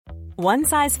One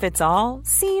size fits all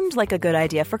seemed like a good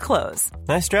idea for clothes.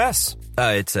 Nice dress.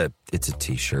 It's a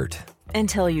t-shirt.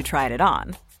 Until you tried it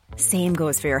on. Same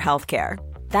goes for your healthcare.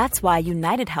 That's why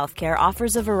United Healthcare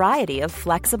offers a variety of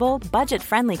flexible,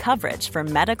 budget-friendly coverage for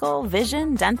medical,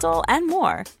 vision, dental, and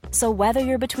more. So whether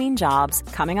you're between jobs,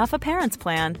 coming off a parent's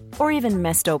plan, or even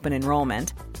missed open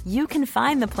enrollment, you can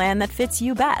find the plan that fits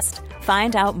you best.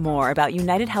 Find out more about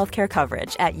United Healthcare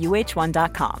coverage at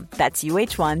uh1.com. That's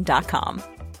uh1.com.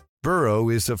 Burrow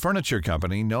is a furniture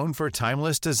company known for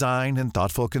timeless design and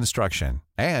thoughtful construction,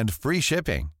 and free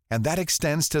shipping, and that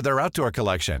extends to their outdoor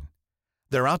collection.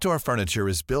 Their outdoor furniture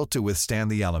is built to withstand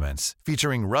the elements,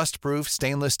 featuring rust-proof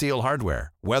stainless steel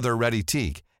hardware, weather-ready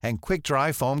teak, and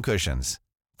quick-dry foam cushions.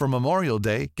 For Memorial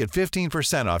Day, get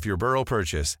 15% off your Burrow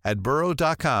purchase at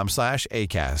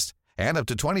burrow.com/acast, and up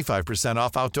to 25%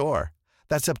 off outdoor.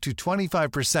 That's up to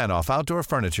 25% off outdoor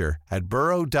furniture at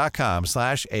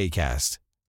burrow.com/acast.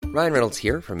 Ryan Reynolds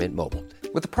here from Mint Mobile.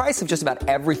 With the price of just about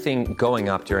everything going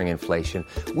up during inflation,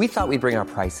 we thought we'd bring our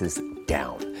prices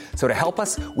down. So to help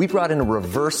us, we brought in a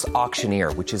reverse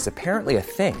auctioneer, which is apparently a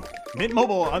thing. Mint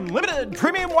Mobile Unlimited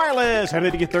Premium Wireless. How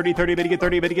to get 30, 30, bit to get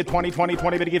 30, bit to get 20, 20,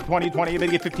 20, bit to get 20, 20, bit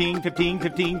to get 15, 15,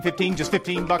 15, 15, just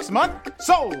 $15 a month?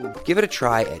 Sold! Give it a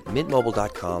try at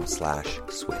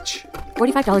mintmobile.com/switch.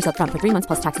 $45 up front for 3 months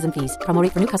plus taxes and fees. Promo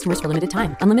rate for new customers for limited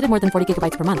time. Unlimited more than 40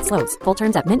 gigabytes per month. Slows full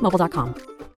terms at mintmobile.com.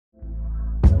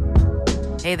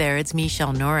 Hey there, it's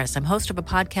Michelle Norris. I'm host of a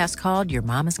podcast called Your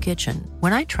Mama's Kitchen.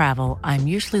 When I travel, I'm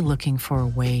usually looking for a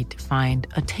way to find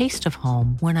a taste of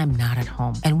home when I'm not at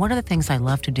home. And one of the things I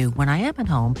love to do when I am at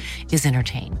home is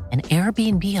entertain. And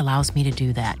Airbnb allows me to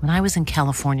do that. When I was in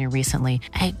California recently,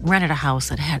 I rented a house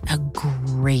that had a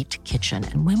great kitchen.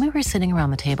 And when we were sitting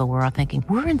around the table, we were all thinking,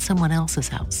 we're in someone else's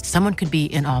house. Someone could be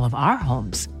in all of our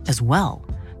homes as well.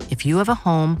 If you have a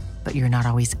home, but you're not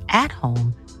always at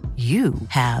home, you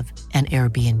have an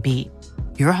Airbnb.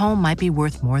 Your home might be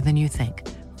worth more than you think.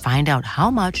 Find out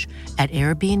how much at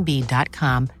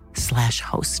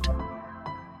airbnb.com/host.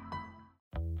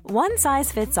 One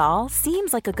size fits all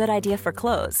seems like a good idea for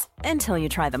clothes until you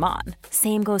try them on.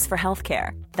 Same goes for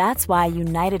healthcare. That's why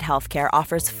United Healthcare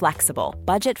offers flexible,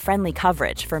 budget-friendly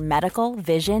coverage for medical,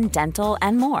 vision, dental,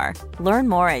 and more. Learn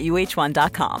more at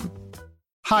uh1.com.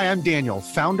 Hi, I'm Daniel,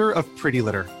 founder of Pretty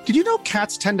Litter. Did you know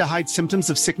cats tend to hide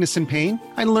symptoms of sickness and pain?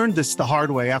 I learned this the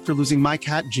hard way after losing my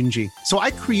cat, Gingy. So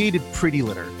I created Pretty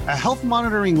Litter, a health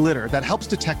monitoring litter that helps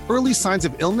detect early signs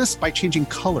of illness by changing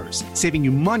colors, saving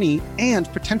you money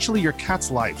and potentially your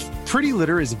cat's life. Pretty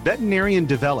Litter is veterinarian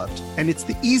developed, and it's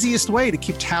the easiest way to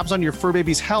keep tabs on your fur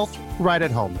baby's health right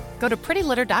at home. Go to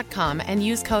prettylitter.com and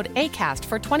use code ACAST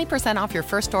for 20% off your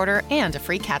first order and a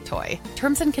free cat toy.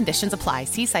 Terms and conditions apply.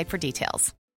 See site for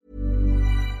details.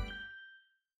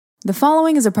 The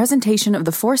following is a presentation of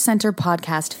the OtherCenter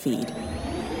podcast feed.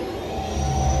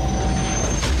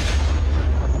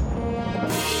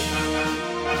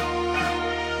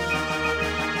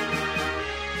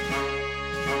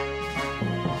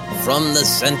 From the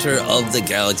center of the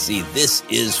galaxy, this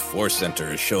is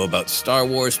OtherCenter, a show about Star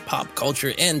Wars, pop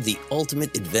culture, and the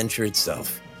ultimate adventure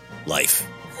itself, life.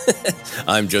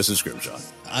 I'm Joseph Scrimshaw.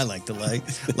 I like to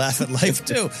laugh at life,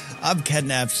 too. I'm Ken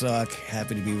Knapsack.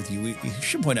 Happy to be with you. We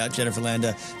should point out, Jennifer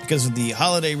Landa, because of the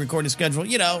holiday recording schedule,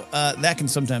 that can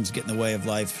sometimes get in the way of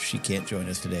life. She can't join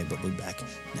us today, but we'll be back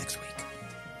next week.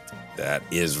 That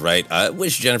is right. I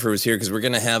wish Jennifer was here because we're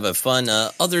going to have a fun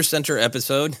OtherCenter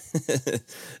episode.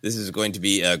 This is going to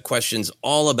be questions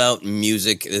all about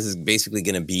music. This is basically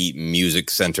going to be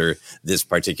Music Center, this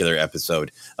particular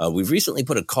episode. We've recently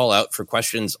put a call out for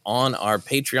questions on our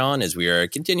Patreon as we are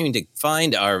continuing to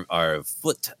find our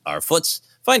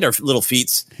little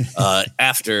feets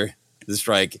after the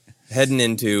strike, heading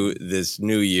into this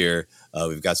new year.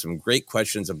 We've got some great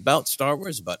questions about Star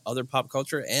Wars, about other pop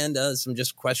culture, and some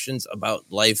just questions about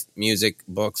life, music,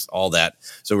 books, all that.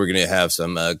 So we're going to have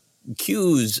some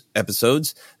Q's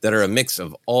episodes that are a mix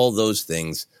of all those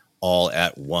things all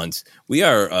at once. We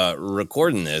are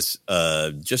recording this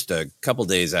just a couple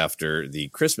days after the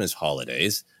Christmas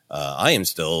holidays. I am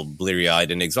still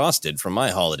bleary-eyed and exhausted from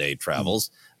my holiday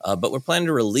travels, but we're planning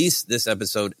to release this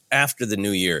episode after the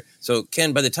new year. So,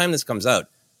 Ken, by the time this comes out,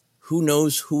 who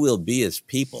knows who we'll be as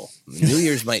people? New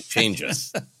Year's might change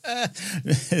us.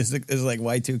 It's like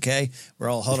Y2K. We're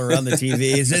all huddled around the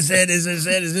TV. Is this it? Is this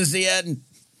it? Is this the end?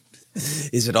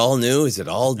 Is it all new? Is it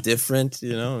all different?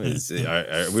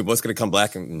 Are we both going to come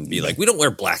back and be like, we don't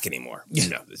wear black anymore?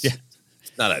 Yeah. It's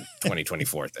not a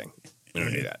 2024 thing. We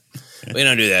don't do that. We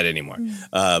don't do that anymore.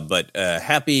 But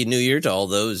happy New Year to all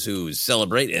those who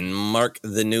celebrate and mark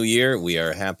the new year. We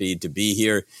are happy to be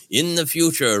here in the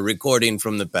future, recording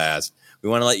from the past. We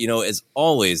want to let you know, as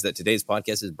always, that today's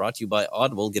podcast is brought to you by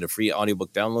Audible. Get a free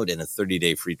audiobook download and a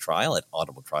 30-day free trial at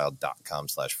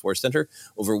audibletrial.com/4center.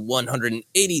 Over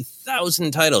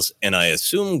 180,000 titles, and I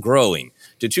assume growing,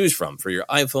 to choose from for your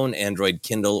iPhone, Android,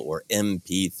 Kindle, or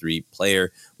MP3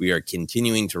 player. We are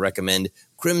continuing to recommend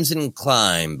Crimson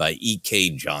Climb by E.K.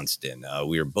 Johnston.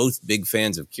 We are both big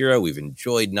fans of Kira. We've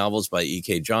enjoyed novels by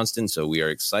E.K. Johnston, so we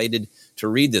are excited to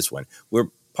read this one. We're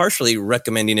partially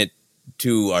recommending it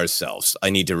to ourselves. I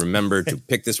need to remember to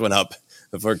pick this one up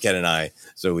before Ken and I,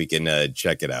 so we can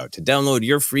check it out. To download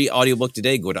your free audiobook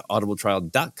today, go to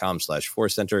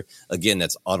audibletrial.com/4center. Again,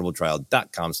 that's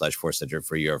audibletrial.com/4center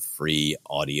for your free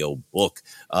audiobook.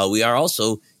 We are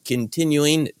also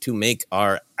continuing to make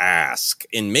our ask.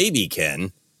 And maybe,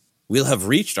 Ken, we'll have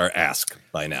reached our ask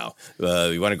by now.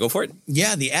 You want to go for it?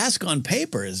 Yeah, the ask on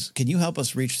paper is, can you help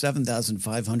us reach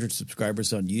 7,500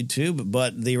 subscribers on YouTube?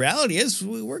 But the reality is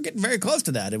we're getting very close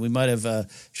to that, and we might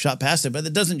have shot past it, but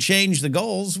that doesn't change the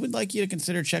goals. We'd like you to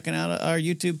consider checking out our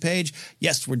YouTube page.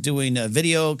 Yes, we're doing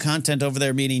video content over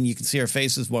there, meaning you can see our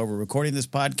faces while we're recording this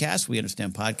podcast. We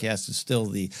understand podcast is still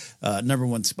the number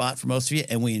one spot for most of you,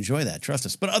 and we enjoy that. Trust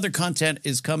us. But other content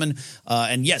is coming,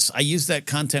 and yes, I use that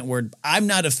content word. I'm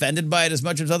not offended by it as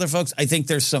much as other folks. I think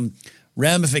there's some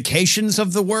ramifications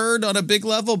of the word on a big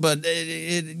level, but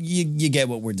you get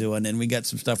what we're doing, and we got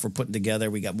some stuff we're putting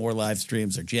together. We got more live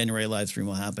streams. Our January live stream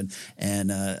will happen, and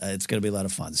it's going to be a lot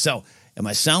of fun. So am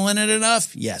I selling it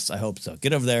enough? Yes, I hope so.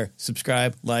 Get over there,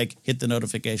 subscribe, like, hit the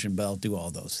notification bell, do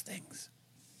all those things.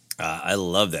 I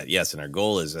love that. Yes, and our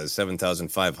goal is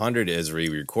 7,500 as we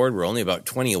record. We're only about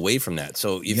 20 away from that.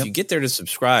 So if you get there to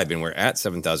subscribe and we're at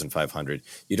 7,500,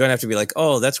 you don't have to be like,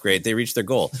 oh, that's great, they reached their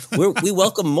goal. We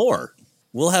welcome more.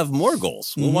 We'll have more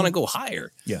goals. We'll want to go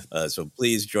higher. Yeah. So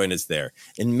please join us there.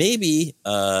 And maybe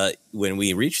when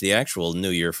we reach the actual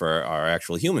new year for our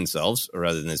actual human selves,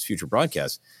 rather than this future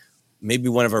broadcast, maybe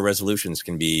one of our resolutions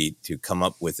can be to come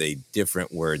up with a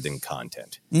different word than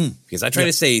content. Because I try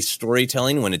to say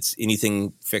storytelling when it's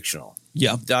anything fictional.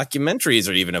 Yeah. Documentaries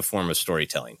are even a form of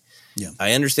storytelling. Yeah.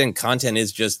 I understand content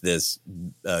is just this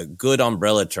good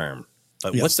umbrella term.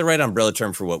 But what's the right umbrella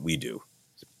term for what we do?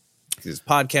 It's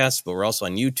podcasts, but we're also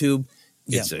on YouTube.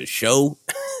 It's a show.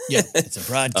 Yeah, it's a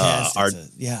broadcast.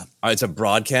 It's a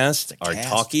broadcast. Our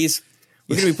talkies.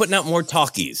 We're going to be putting out more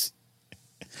talkies.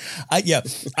 I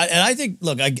think.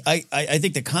 Look, I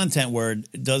think the content word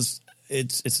does.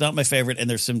 It's not my favorite, and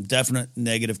there's some definite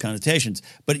negative connotations.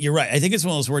 But you're right. I think it's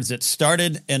one of those words that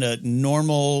started in a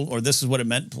normal, or this is what it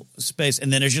meant space,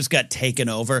 and then it just got taken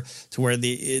over to where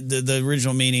the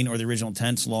original meaning or the original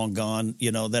tense long gone.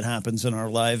 You know, that happens in our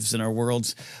lives, in our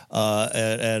worlds. But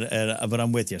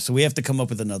I'm with you. So we have to come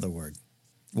up with another word.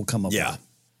 We'll come up with it.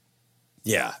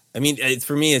 Yeah, I mean,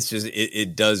 for me, it's just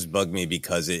it does bug me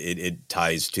because it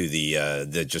ties to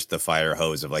the just the fire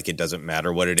hose of like it doesn't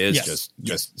matter what it is,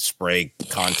 just spray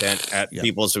content at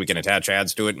people so we can attach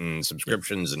ads to it and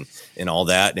subscriptions and all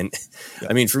that. And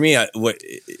I mean, for me, I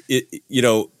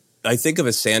think of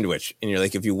a sandwich, and you're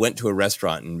like, if you went to a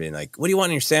restaurant and being like, "What do you want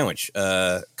in your sandwich?"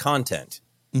 Content.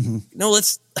 No,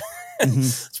 let's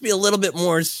be a little bit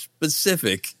more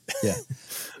specific. Yeah.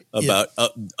 About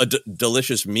a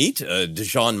delicious meat,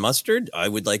 Dijon mustard. I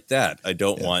would like that. I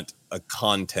don't want a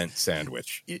content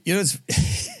sandwich. You know, this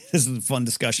is a fun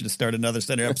discussion to start another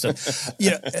center episode.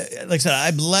 Like I said,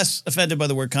 I'm less offended by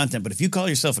the word content, but if you call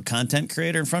yourself a content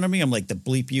creator in front of me, I'm like, the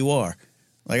bleep you are.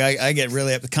 Like I get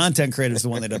really up. The content creator is the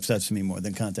one that upsets me more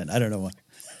than content. I don't know why.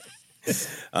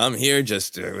 I'm here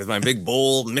just with my big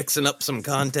bowl, mixing up some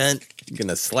content. I'm going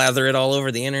to slather it all over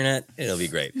the internet. It'll be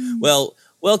great. Well,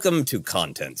 welcome to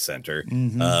Content Center,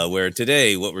 where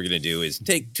today what we're going to do is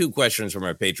take two questions from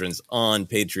our patrons on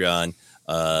Patreon.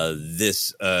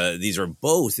 These are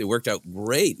both. It worked out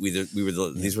great.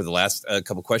 These were the last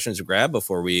couple questions to grab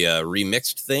before we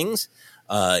remixed things,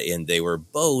 and they were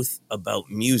both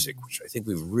about music, which I think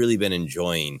we've really been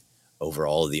enjoying over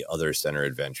all of the other center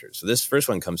adventures. So this first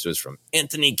one comes to us from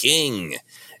Anthony King.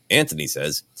 Anthony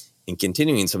says, in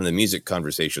continuing some of the music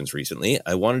conversations recently,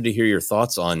 I wanted to hear your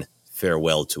thoughts on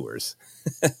farewell tours.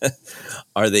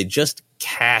 Are they just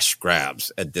cash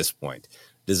grabs at this point?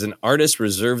 Does an artist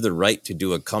reserve the right to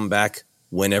do a comeback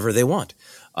whenever they want?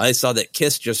 I saw that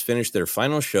Kiss just finished their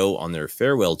final show on their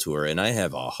farewell tour, and I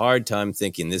have a hard time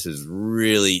thinking this is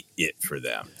really it for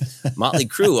them. Motley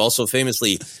Crue also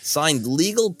famously signed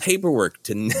legal paperwork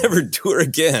to never tour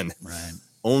again,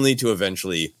 only to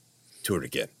eventually tour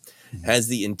again. Has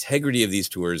the integrity of these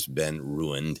tours been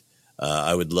ruined?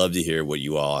 I would love to hear what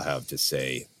you all have to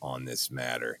say on this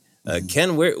matter.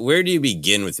 Ken, where do you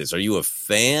begin with this? Are you a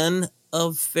fan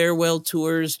of farewell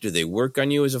tours? Do they work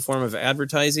on you as a form of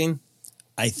advertising?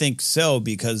 I think so,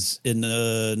 because in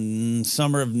the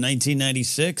summer of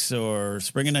 1996 or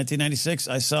spring of 1996,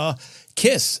 I saw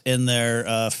Kiss in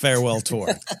their farewell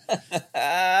tour.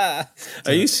 Are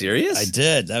you serious? I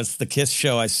did. That was the Kiss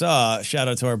show I saw. Shout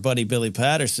out to our buddy Billy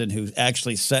Patterson, who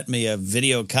actually sent me a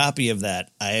video copy of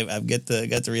that. I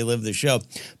got to relive the show.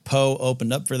 Poe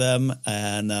opened up for them,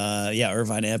 and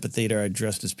Irvine Amphitheater. I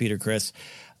dressed as Peter Criss,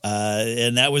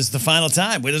 and that was the final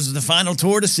time. This was the final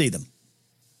tour to see them.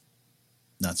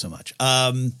 Not so much.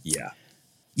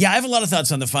 Yeah, I have a lot of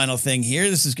thoughts on the final thing here.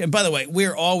 By the way,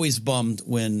 we're always bummed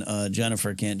when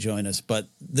Jennifer can't join us, but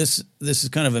this is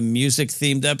kind of a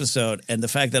music-themed episode, and the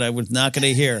fact that I was not going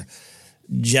to hear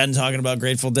Jen talking about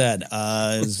Grateful Dead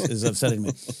is upsetting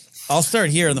me. I'll start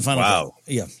here on the final thing. Wow.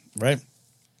 Yeah, right?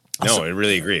 I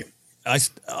really agree.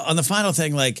 On the final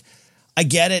thing, like, I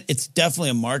get it. It's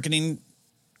definitely a marketing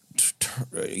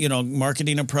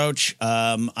approach.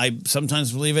 I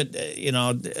sometimes believe it.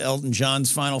 Elton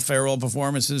John's final farewell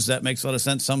performances, that makes a lot of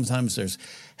sense. Sometimes there's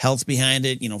health behind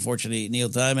it. Fortunately, Neil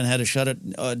Diamond had to shut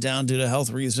it down due to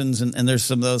health reasons, and there's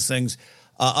some of those things.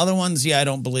 Other ones, I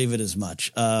don't believe it as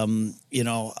much. I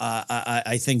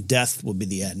think death will be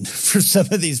the end for some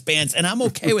of these bands, and I'm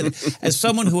okay with it. As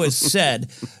someone who has said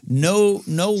no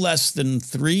less than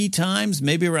 3 times,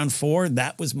 maybe around 4,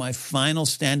 that was my final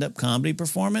stand-up comedy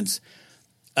performance,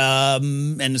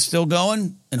 and it's still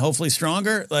going, and hopefully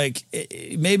stronger. Like,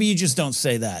 maybe you just don't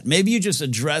say that. Maybe you just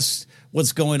address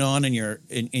what's going on in your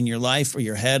life, or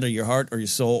your head, or your heart, or your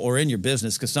soul, or in your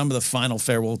business, because some of the final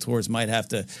farewell tours might have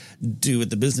to do with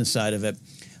the business side of it,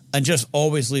 and just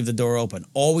always leave the door open.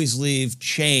 Always leave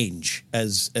change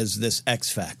as this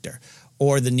X factor,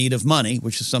 or the need of money,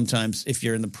 which is sometimes, if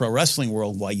you're in the pro wrestling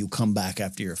world, why you come back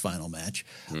after your final match.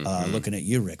 Looking at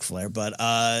you, Ric Flair. But,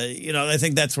 I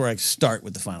think that's where I start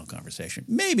with the final conversation.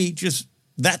 Maybe just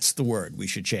that's the word we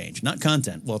should change. Not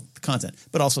content. Well, content,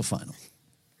 but also final.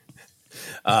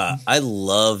 I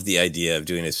love the idea of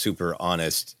doing a super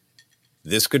honest,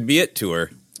 this could be it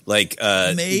tour. Like,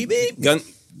 maybe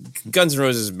Guns N'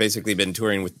 Roses has basically been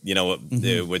touring with,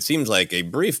 what seems like a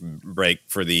brief break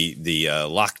for the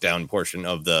lockdown portion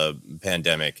of the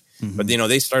pandemic. Mm-hmm. But,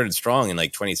 they started strong in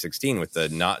like 2016 with the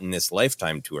Not in This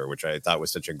Lifetime tour, which I thought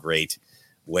was such a great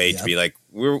way to be like,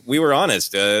 we were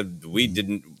honest. We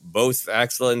didn't. Both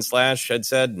Axl and Slash had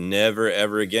said, never,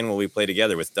 ever again will we play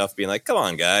together, with Duff being like, come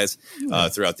on, guys,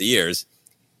 throughout the years.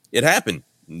 It happened.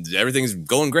 Everything's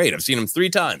going great. I've seen them 3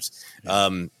 times.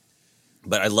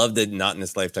 But I love the Not in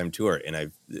This Lifetime tour, and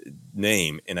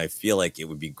I feel like it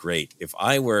would be great. If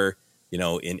I were,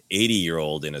 an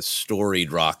 80-year-old in a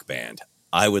storied rock band,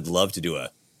 I would love to do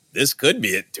this could be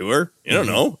it tour. You don't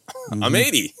know. Mm-hmm. I'm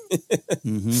 80.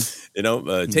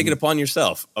 Take it upon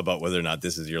yourself about whether or not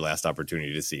this is your last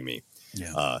opportunity to see me.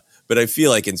 Yeah. But I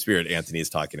feel like in spirit, Anthony is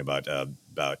talking about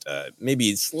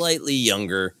maybe slightly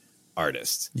younger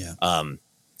artists. Yeah.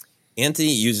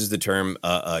 Anthony uses the term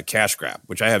cash grab,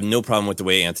 which I have no problem with the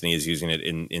way Anthony is using it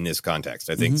in this context.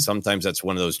 I think sometimes that's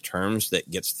one of those terms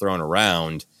that gets thrown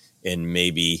around, and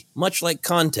maybe much like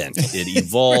content, it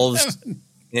evolves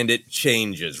and it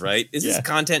changes, right? Is this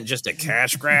content just a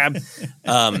cash grab?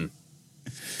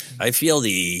 I feel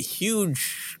the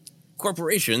huge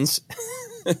corporations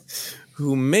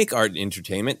who make art and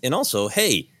entertainment, and also,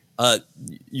 hey,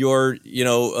 your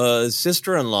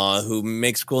sister-in-law who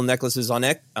makes cool necklaces on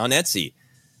Etsy,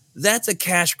 that's a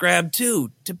cash grab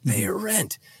too, to pay her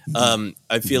rent.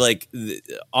 I feel like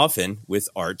often with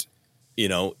art,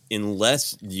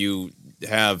 unless you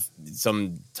have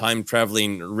some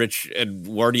time-traveling rich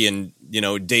Edwardian,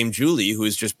 Dame Julie who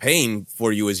is just paying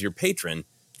for you as your patron,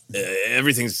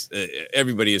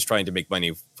 everybody is trying to make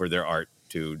money for their art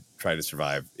to try to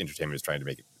survive. Entertainment is trying to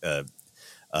make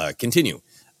it continue.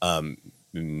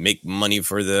 Make money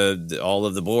for all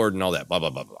of the board and all that, blah,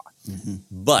 blah, blah, blah. Mm-hmm.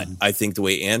 But I think the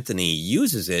way Anthony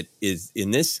uses it is,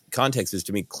 in this context, is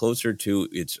to me closer to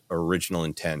its original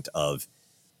intent of,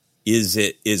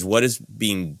 is what is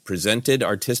being presented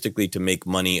artistically to make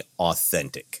money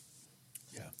authentic?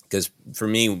 Yeah. Because for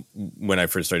me, when I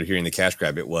first started hearing the cash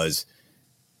grab, it was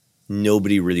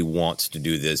nobody really wants to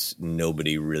do this.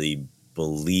 Nobody really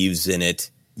believes in it.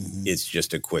 Mm-hmm. It's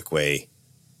just a quick way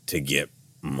to get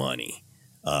money.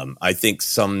 I think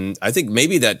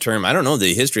maybe that term, I don't know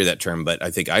the history of that term, but I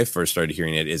think I first started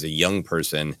hearing it as a young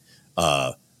person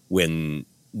when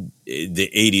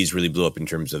the 80s really blew up in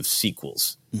terms of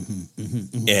sequels. Mm-hmm, mm-hmm,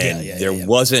 mm-hmm. And there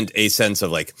wasn't a sense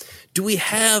of like, do we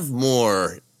have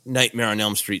more Nightmare on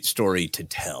Elm Street story to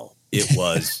tell. It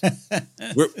was,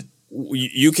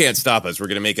 you can't stop us. We're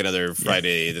going to make another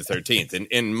Friday the 13th.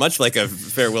 And much like a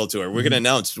farewell tour, we're going to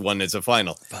announce one as a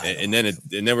final. And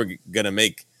then we're going to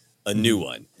make a new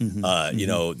one. You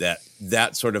know,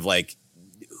 that sort of like,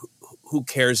 who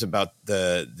cares about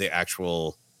the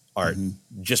actual art?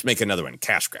 Just make another one,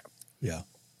 cash grab. Yeah.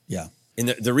 Yeah. And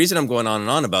the reason I'm going on and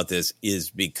on about this is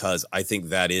because I think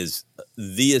that is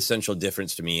the essential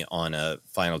difference to me on a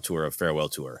final tour, a farewell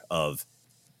tour, of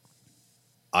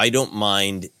I don't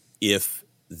mind if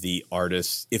the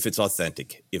artists, if it's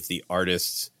authentic, if the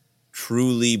artists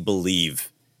truly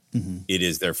believe it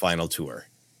is their final tour.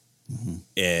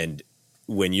 And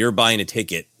when you're buying a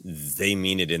ticket, they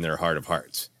mean it in their heart of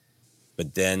hearts.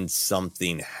 But then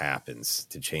something happens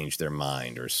to change their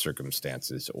mind or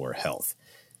circumstances or health.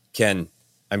 Ken,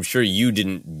 I'm sure you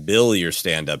didn't bill your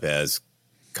stand-up as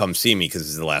come see me because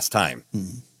it's the last time.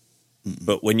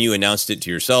 But when you announced it to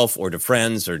yourself or to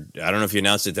friends, or I don't know if you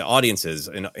announced it to audiences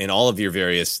in all of your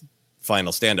various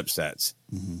final stand-up sets,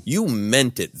 you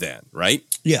meant it then, right?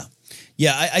 Yeah.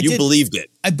 Yeah. You believed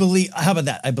it. How about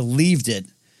that? I believed it.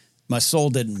 My soul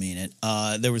didn't mean it.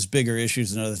 There was bigger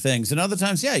issues and other things. And other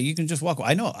times, yeah, you can just walk away.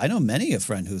 I know many a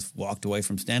friend who's walked away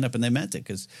from stand-up and they meant it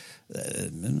because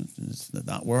it's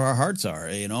not where our hearts are,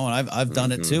 you know. And I've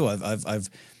done it too. I've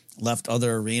left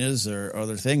other arenas or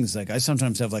other things. Like I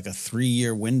sometimes have like a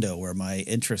 3-year window where my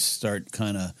interests start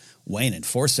kind of waning.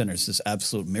 OtherCenter is this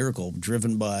absolute miracle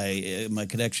driven by my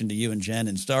connection to you and Jen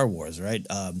and Star Wars, right?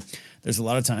 There's a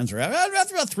lot of times where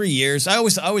after about 3 years, I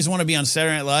always want to be on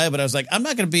Saturday Night Live, but I was like, I'm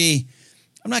not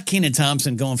Kenan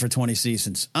Thompson going for 20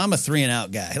 seasons. I'm a 3 and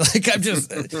out guy. Like I'm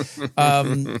just,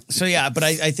 so yeah, but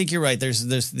I think you're right.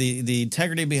 There's the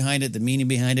integrity behind it, the meaning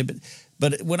behind it.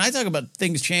 But when I talk about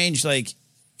things change, like,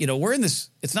 you know, we're in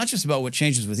this, it's not just about what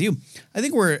changes with you. I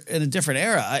think we're in a different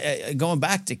era. Going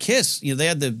back to Kiss, you know, they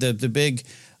had the big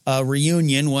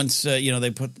reunion once, you know,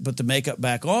 they put the makeup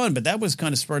back on, but that was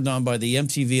kind of spurred on by the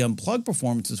MTV Unplugged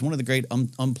performances, one of the great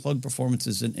Unplugged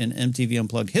performances in MTV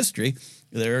Unplugged history.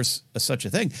 There's such a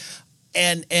thing.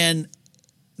 And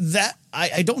that,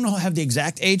 I don't know, have the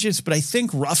exact ages, but I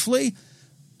think roughly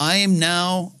I am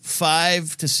now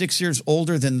 5 to 6 years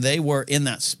older than they were in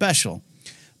that special.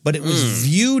 But it was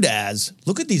viewed as,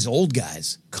 look at these old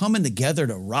guys coming together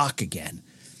to rock again.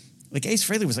 Like Ace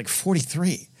Frehley was like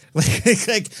 43.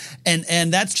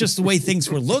 And that's just the way things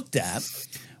were looked at.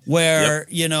 Where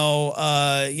you know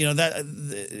that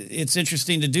it's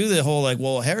interesting to do the whole like,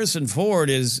 well, Harrison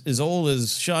Ford is as old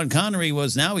as Sean Connery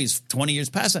was. Now he's 20 years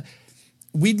past that.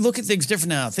 We look at things different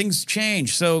now. Things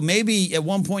change. So maybe at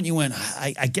one point you went,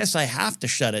 I guess I have to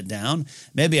shut it down.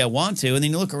 Maybe I want to. And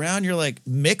then you look around, you're like,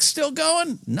 Mick's still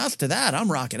going? Enough to that.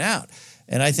 I'm rocking out.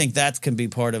 And I think that can be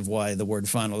part of why the word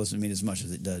final doesn't mean as much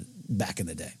as it did back in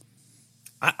the day.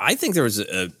 I think there was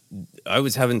I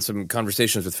was having some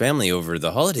conversations with family over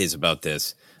the holidays about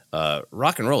this.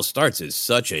 Rock and roll starts as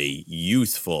such a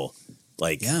youthful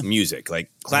music,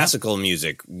 like classical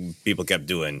music people kept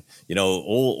doing, you know,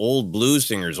 old blues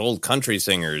singers, old country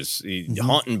singers,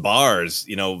 haunting bars,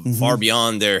 you know, far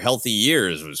beyond their healthy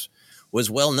years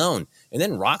was well known. And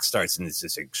then rock starts and it's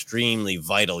this extremely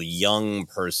vital young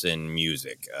person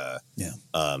music.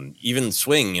 Even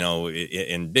swing, you know,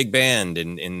 in big band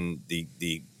and in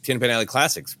the Tin Pan Alley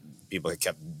Classics, people had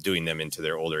kept doing them into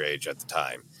their older age at the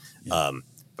time.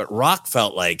 But rock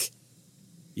felt like,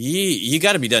 you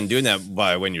got to be done doing that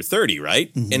by when you're 30,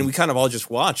 right? And we kind of all just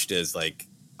watched as like,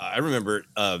 I remember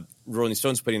Rolling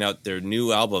Stones putting out their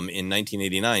new album in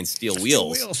 1989, Steel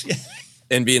Wheels.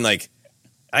 And being like,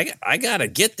 I got to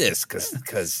get this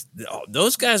because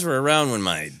those guys were around when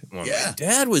my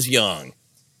dad was young.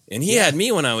 And he had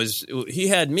me when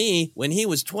he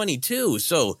was 22.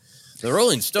 So the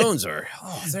Rolling Stones are,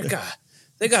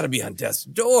 they got to be on death's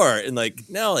door. And like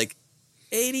now, like,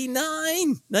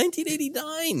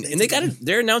 1989, and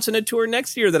they're announcing a tour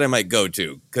next year that I might go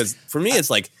to, because for me it's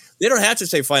like they don't have to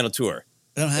say final tour.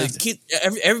 They don't have to.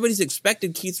 Everybody's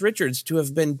expected Keith Richards to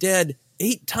have been dead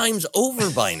 8 times over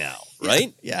by now,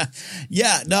 right?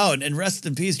 No, and rest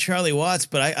in peace, Charlie Watts.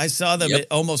 But I saw them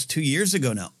almost 2 years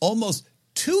ago now. Almost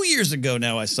 2 years ago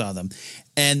now, I saw them,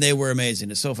 and they were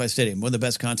amazing at SoFi Stadium. One of the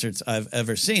best concerts I've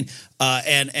ever seen.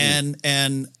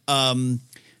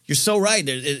 You're so right.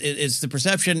 It's the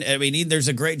perception. I mean, there's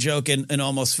a great joke in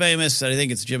Almost Famous. I think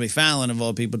it's Jimmy Fallon of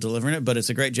all people delivering it, but it's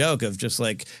a great joke of just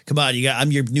like, come on,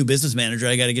 I'm your new business manager.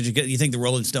 I got to get you. You think the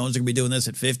Rolling Stones are going to be doing this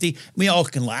at 50? We all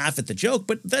can laugh at the joke,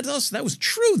 but that was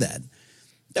true then.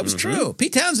 That was true.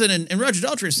 Pete Townsend and Roger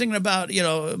Daltrey are singing about, you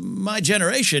know, my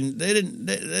generation.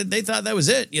 They thought that was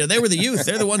it. You know, they were the youth.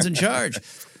 They're the ones in charge.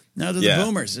 Now they're the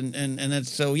boomers, and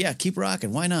that's so. Yeah, keep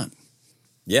rocking. Why not?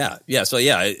 Yeah. So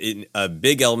a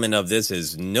big element of this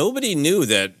is nobody knew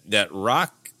that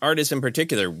rock artists in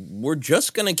particular were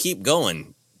just going to keep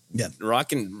going. Yeah,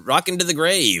 rocking to the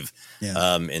grave.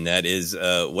 Yeah, and that is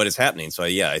what is happening. So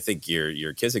I think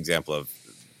your Kiss example of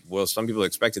some people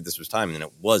expected this was time, and then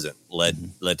it wasn't led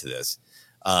to this.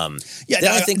 I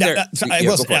think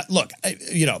look,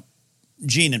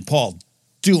 Gene and Paul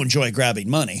do enjoy grabbing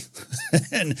money,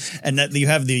 and that you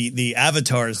have the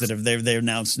avatars that they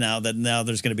announced now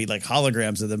there's going to be like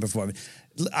holograms of them performing.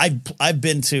 I've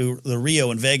been to the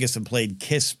Rio and Vegas and played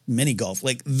Kiss mini golf.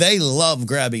 Like, they love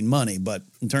grabbing money, but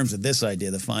in terms of this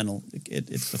idea, the final,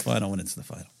 it's the final when it's the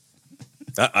final.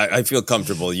 I feel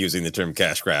comfortable using the term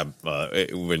cash grab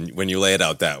when you lay it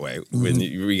out that way. When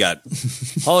we got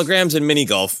holograms and mini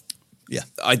golf, yeah,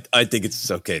 I think it's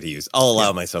okay to use. I'll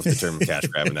allow myself the term cash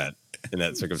grab in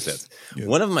that circumstance. Yeah.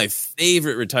 One of my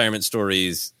favorite retirement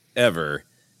stories ever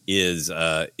is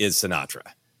Sinatra.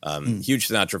 Huge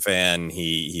Sinatra fan.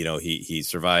 He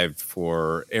survived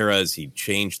for eras. He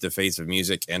changed the face of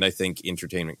music and I think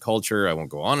entertainment culture. I won't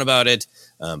go on about it,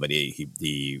 but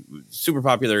he super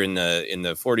popular in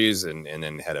the 40s and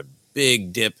then had a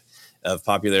big dip of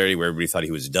popularity where everybody thought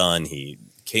he was done. He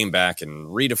came back and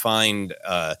redefined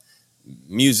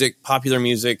popular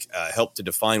music, helped to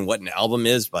define what an album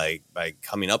is by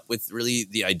coming up with really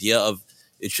the idea of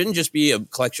it shouldn't just be a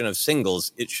collection of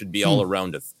singles. It should be all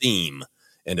around a theme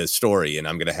and a story. And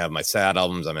I'm going to have my sad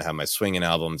albums. I'm going to have my swinging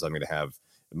albums. I'm going to have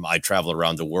my travel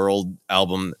around the world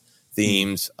album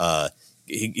themes. Then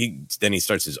he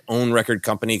starts his own record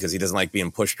company because he doesn't like being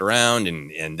pushed around,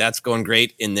 and that's going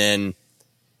great. And then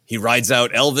he rides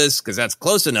out Elvis because that's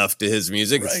close enough to his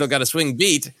music. Right. It's still got a swing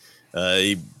beat.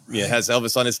 He has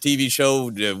Elvis on his TV show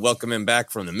to welcome him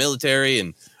back from the military,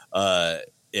 and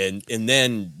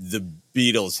then the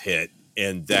Beatles hit,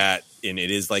 and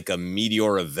it is like a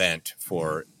meteor event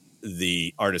for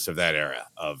the artists of that era.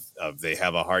 Of they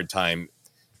have a hard time.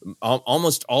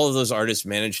 Almost all of those artists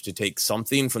managed to take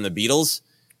something from the Beatles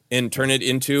and turn it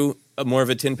into more of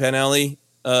a Tin Pan Alley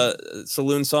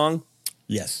saloon song.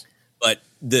 Yes, but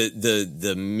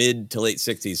the mid to late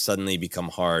 60s suddenly become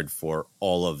hard for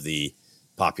all of the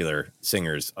popular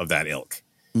singers of that ilk.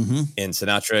 Mm-hmm. And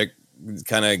Sinatra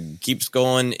kind of keeps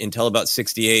going until about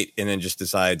 68 and then just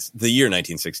decides the year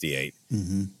 1968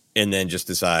 and then just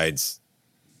decides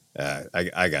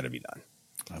I got to be done.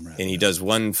 And he does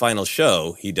one final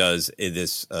show. He does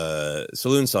this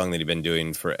saloon song that he'd been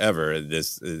doing forever,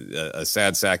 this a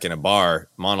sad sack in a bar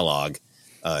monologue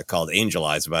called Angel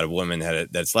Eyes about a woman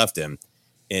that's left him.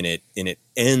 And it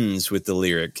ends with the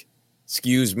lyric,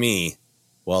 "Excuse me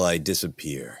while I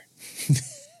disappear."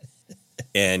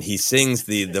 And he sings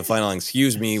the final line,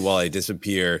 "Excuse me while I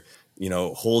disappear,"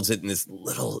 holds it in this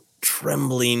little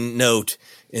trembling note,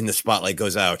 and the spotlight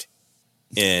goes out,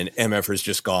 and MFer's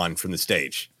just gone from the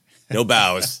stage. No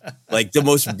bows. Like the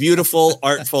most beautiful,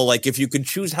 artful, like if you could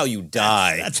choose how you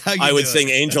die, that's how you I would sing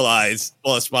Angel Eyes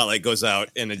while a spotlight goes out,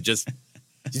 and it just,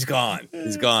 he's gone.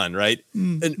 He's gone, right?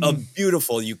 Mm-hmm. And a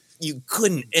beautiful, you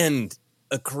couldn't end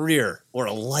a career or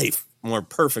a life more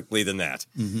perfectly than that.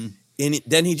 Mm-hmm. And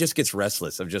then he just gets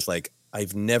restless of just like,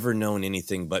 I've never known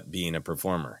anything but being a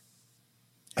performer.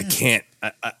 Yeah.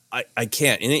 I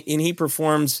can't. And he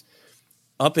performs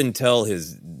up until he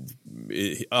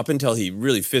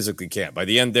really physically can't. By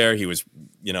the end there, he was,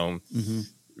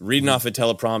 reading off a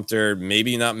teleprompter,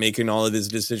 maybe not making all of his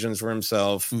decisions for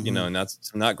himself, and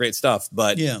that's not great stuff.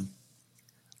 But yeah,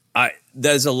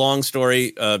 that is a long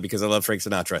story because I love Frank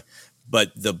Sinatra.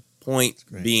 But the point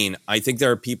being, I think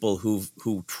there are people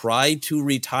who try to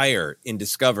retire and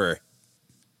discover,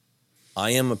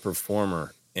 I am a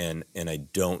performer and I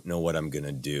don't know what I'm going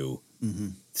to do. Mm-hmm.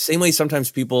 Same way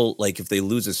sometimes people, like if they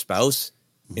lose a spouse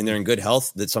and they're in good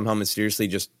health, that somehow mysteriously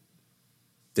just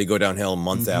they go downhill a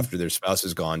month after their spouse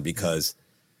is gone because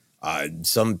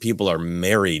some people are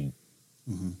married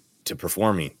to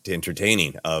performing, to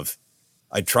entertaining.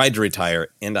 I tried to retire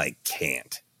and I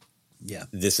can't. Yeah,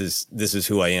 this is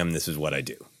who I am. This is what I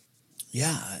do.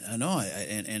 Yeah, I know,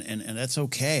 and that's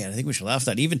okay. I think we should laugh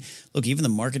at that. Even the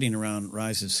marketing around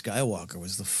Rise of Skywalker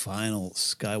was the final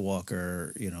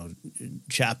Skywalker,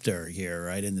 chapter here,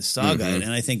 right, in the saga,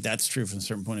 and I think that's true from a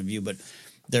certain point of view. But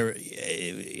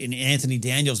in Anthony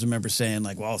Daniels, I remember saying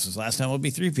like, "Well, this is the last time it'll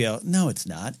be 3PO." No, it's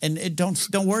not, and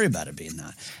don't worry about it being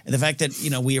not. And the fact that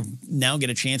we now get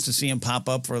a chance to see him pop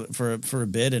up for a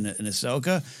bit in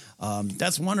Ahsoka.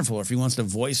 That's wonderful. Or if he wants to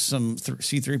voice some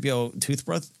C-3PO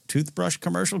toothbrush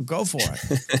commercial, go for it.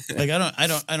 Like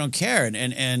I don't care.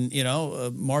 And you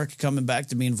know, Mark coming back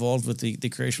to be involved with the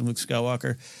creation of Luke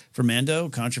Skywalker for Mando,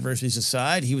 controversies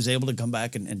aside, he was able to come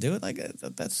back and do it. Like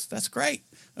that's great.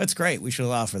 That's great. We should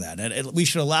allow for that, and we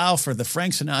should allow for the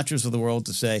Frank Sinatras of the world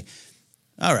to say,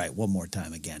 "All right, one more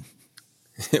time again."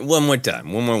 One more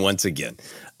time. Once again.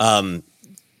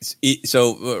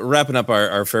 So wrapping up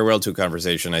our farewell to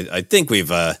conversation, I think we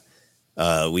have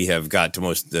got to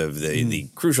most of the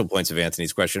crucial points of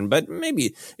Anthony's question, but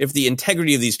maybe if the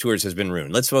integrity of these tours has been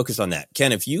ruined, let's focus on that.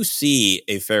 Ken, if you see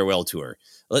a farewell tour,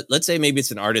 let's say maybe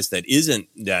it's an artist that isn't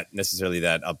that necessarily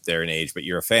that up there in age, but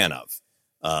you're a fan of,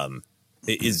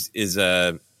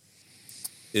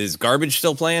 is Garbage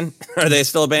still playing? Are they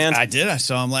still a band? I did. I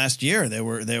saw them last year. They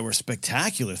were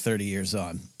spectacular 30 years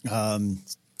on.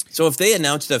 So if they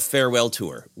announced a farewell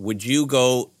tour, would you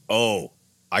go, oh,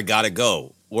 I got to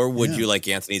go? Or would you, like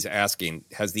Anthony's asking,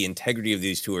 has the integrity of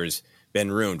these tours been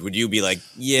ruined? Would you be like,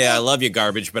 yeah, I love you,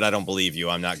 Garbage, but I don't believe you.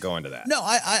 I'm not going to that. No,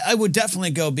 I would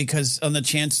definitely go because on the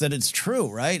chance that it's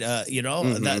true, right? You know,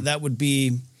 that would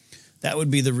be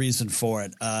the reason for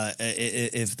it.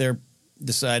 If they're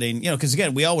deciding, you know, because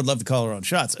again, we all would love to call our own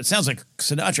shots. It sounds like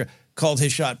Sinatra called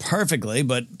his shot perfectly,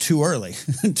 but too early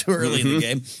in the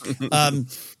game.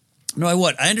 No, I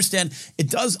would. I understand it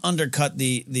does undercut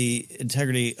the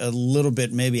integrity a little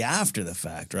bit maybe after the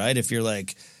fact, right? If you're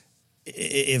like,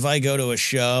 if I go to a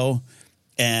show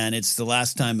and it's the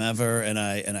last time ever and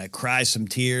I cry some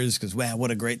tears because, wow,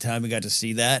 what a great time we got to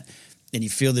see that, and you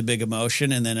feel the big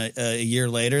emotion, and then a year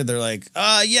later they're like,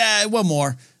 yeah, one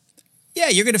more. Yeah,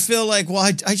 you're going to feel like,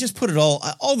 well, I just put it all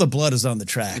the blood is on the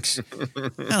tracks,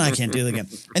 and I can't do it again.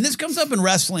 And this comes up in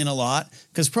wrestling a lot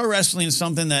because pro wrestling is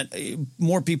something that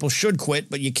more people should quit,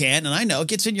 but you can't. And I know it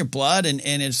gets in your blood, and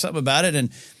it's something about it. And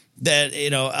that, you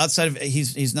know, outside of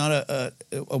he's not a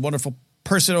wonderful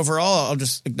person overall. I'll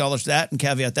just acknowledge that and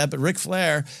caveat that. But Ric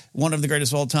Flair, one of the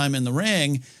greatest of all time in the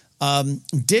ring,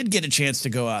 did get a chance to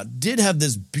go out, did have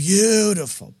this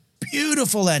beautiful,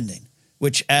 beautiful ending,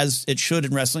 which, as it should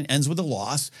in wrestling, ends with a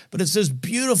loss. But it's this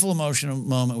beautiful emotional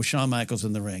moment with Shawn Michaels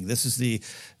in the ring. This is the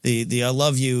I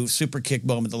love you super kick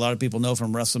moment that a lot of people know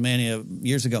from WrestleMania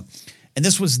years ago. And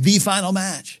this was the final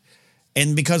match.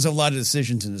 And because of a lot of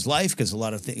decisions in his life, because a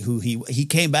lot of things, he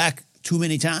came back too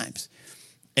many times.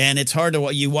 And it's hard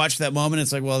to, you watch that moment,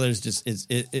 it's like, well, there's just,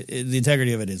 the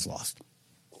integrity of it is lost.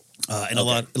 And a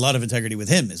lot of integrity with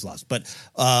him is lost. But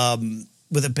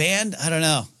with a band, I don't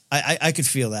know. I could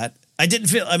feel that. I didn't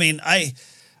feel, I mean, I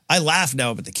laugh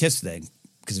now about the Kiss thing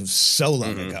because it was so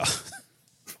long ago.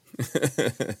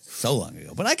 So long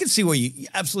ago. But I could see where you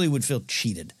absolutely would feel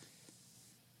cheated.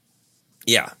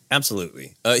 Yeah,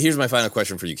 absolutely. Here's my final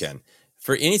question for you, Ken.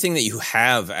 For anything that you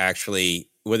have actually,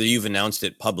 whether you've announced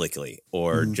it publicly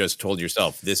or just told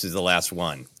yourself, this is the last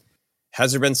one,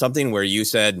 has there been something where you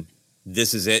said,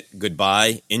 this is it,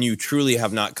 goodbye, and you truly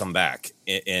have not come back?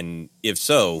 And if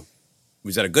so,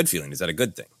 was that a good feeling? Is that a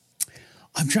good thing?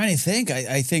 I'm trying to think.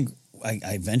 I think I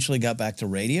eventually got back to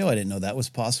radio. I didn't know that was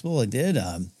possible. I did.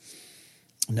 The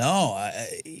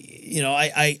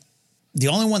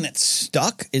only one that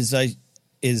stuck is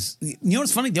you know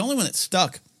what's funny? The only one that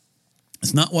stuck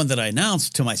is not one that I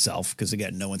announced to myself because,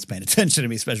 again, no one's paying attention to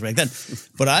me, especially back then.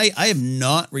 But I have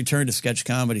not returned to sketch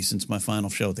comedy since my final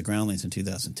show at the Groundlings in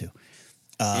 2002.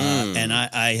 And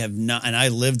I have not, and I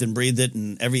lived and breathed it,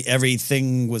 and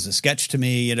everything was a sketch to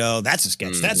me. You know, that's a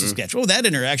sketch. That's a sketch. Oh, that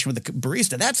interaction with the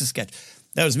barista, that's a sketch.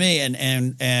 That was me,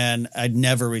 and I'd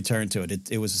never returned to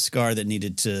it. It was a scar that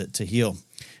needed to heal,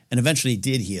 and eventually it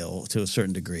did heal to a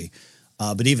certain degree.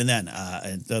 But even then,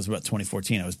 that was about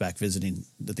 2014. I was back visiting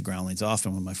at the Groundlings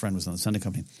often when my friend was on the Sunday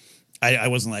Company. I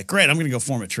wasn't like, great, I'm going to go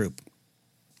form a troupe.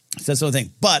 So that's the other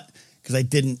thing. But because I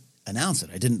didn't announce it.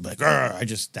 I didn't like,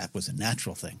 that was a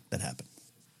natural thing that happened.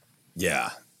 Yeah.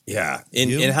 Yeah.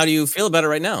 And how do you feel about it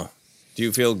right now? Do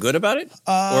you feel good about it?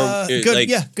 Good. Like,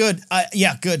 yeah. Good.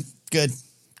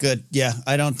 Good. Yeah.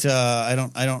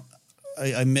 The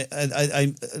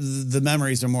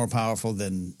memories are more powerful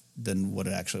than what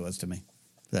it actually was to me.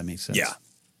 If that makes sense. Yeah.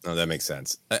 No, that makes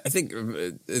sense. I think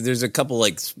there's a couple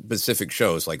like specific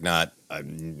shows, like I'm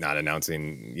not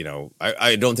announcing, you know,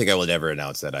 I don't think I would ever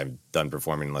announce that I'm done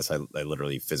performing unless I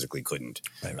literally physically couldn't.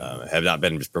 Right. Have not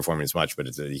been performing as much, but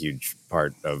it's a huge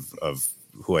part of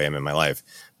who I am in my life.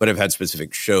 But I've had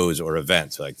specific shows or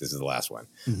events, like this is the last one.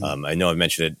 I know I've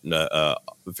mentioned it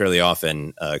fairly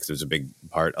often because it was a big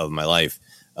part of my life.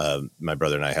 My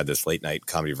brother and I had this late night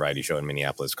comedy variety show in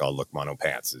Minneapolis called Look Mono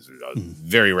Pants. It was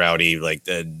very rowdy, like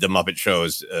the Muppet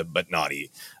shows, but naughty.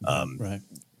 Right.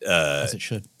 As it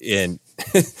should.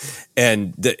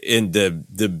 And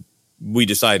we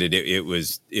decided it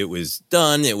was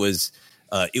done. It was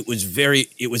a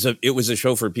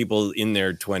show for people in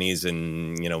their 20s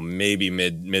and, maybe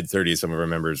mid 30s. Some of our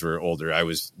members were older.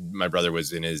 My brother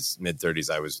was in his mid 30s.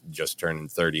 I was just turning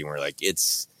 30, and we're like,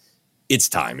 it's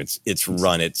time. It's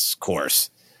run its course.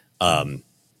 And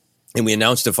we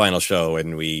announced a final show,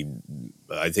 and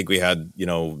I think we had,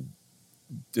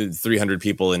 300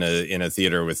 people in a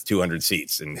theater with 200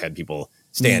 seats, and had people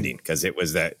standing because it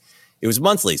was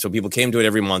monthly. So people came to it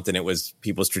every month, and it was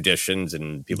people's traditions,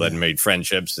 and people had made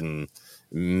friendships and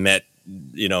met,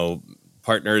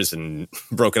 partners and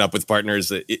broken up with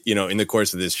partners, in the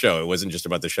course of this show. It wasn't just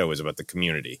about the show. It was about the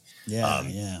community.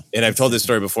 And I've told this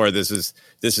story before. This is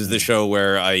the show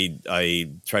where I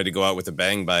tried to go out with a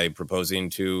bang by proposing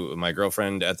to my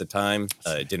girlfriend at the time.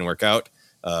 It didn't work out,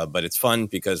 but it's fun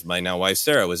because my now wife,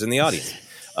 Sarah, was in the audience.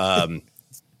 A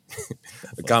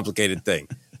complicated thing.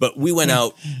 But we went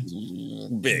out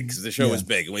big because the show was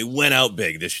big, and we went out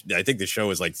big. I think the show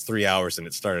was like 3 hours, and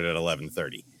it started at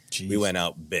 11:30. We went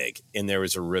out big, and there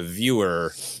was a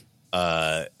reviewer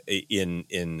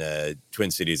in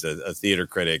Twin Cities, a theater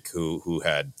critic who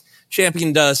had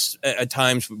championed us at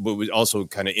times, but was also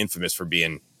kind of infamous for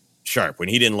being sharp. When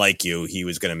he didn't like you, he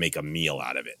was going to make a meal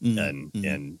out of it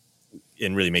and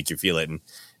really make you feel it.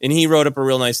 And he wrote up a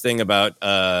real nice thing about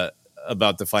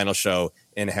the final show,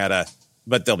 and had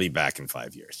but they'll be back in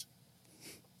 5 years.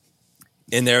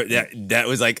 And that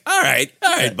was like, all right,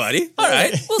 buddy. All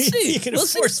right, we'll see. You can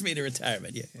force me to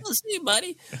retirement. Yeah. We'll see,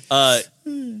 buddy.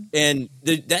 And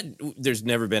there's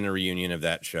never been a reunion of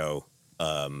that show.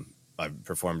 I've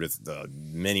performed with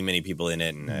many, many people in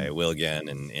it, and I will again,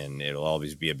 and it'll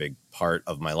always be a big part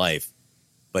of my life.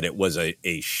 But it was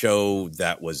a show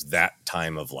that was that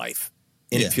time of life.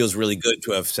 And it feels really good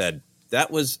to have said,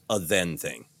 that was a then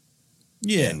thing.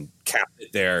 Yeah. And capped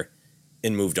it there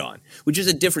and moved on, which is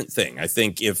a different thing. I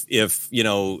think if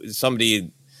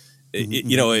somebody,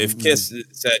 if Kiss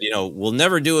said, we'll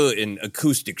never do an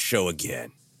acoustic show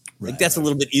again, that's a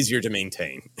little bit easier to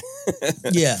maintain.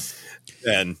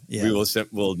 Then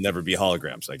we'll never be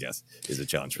holograms, I guess, is a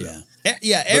challenge for them.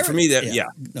 But for me,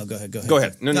 No, go ahead. Go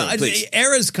ahead. No, please.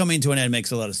 Era's coming to an end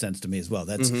makes a lot of sense to me as well.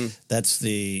 That's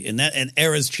and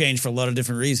eras change for a lot of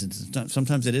different reasons.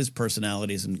 Sometimes it is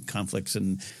personalities and conflicts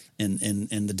and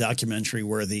the documentary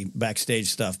worthy backstage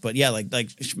stuff. But like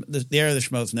the era of the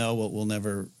Schmoes will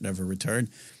never return.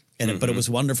 And but it was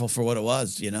wonderful for what it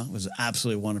was. It was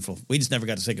absolutely wonderful. We just never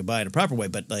got to say goodbye in a proper way.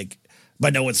 But by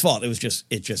no one's fault.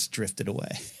 It just drifted away.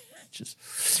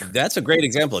 That's a great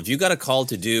example. If you got a call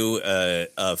to do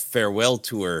a farewell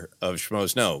tour of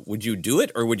Schmoes Know, would you do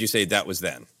it, or would you say that was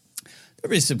then? There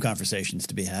would be some conversations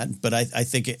to be had, but I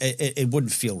think it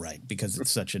wouldn't feel right because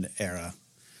it's such an era.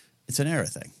 It's an era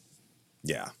thing.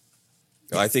 Yeah.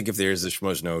 Well, I think if there's a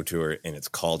Schmoes Know tour and it's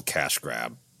called Cash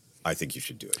Grab, I think you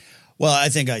should do it. Well, I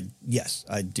think I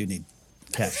do need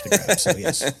cash to grab, so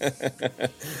yes.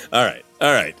 All right.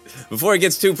 Before it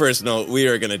gets too personal, we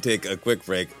are going to take a quick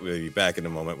break. We'll be back in a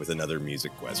moment with another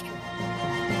music question.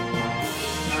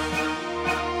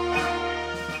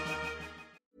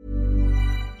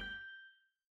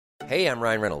 Hey, I'm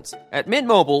Ryan Reynolds. At Mint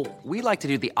Mobile, we like to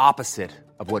do the opposite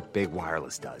of what Big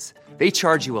Wireless does. They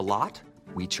charge you a lot.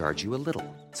 We charge you a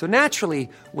little. So naturally,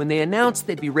 when they announced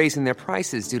they'd be raising their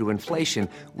prices due to inflation,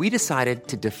 we decided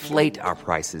to deflate our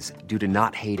prices due to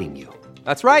not hating you.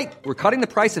 That's right. We're cutting the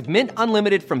price of Mint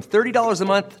Unlimited from $30 a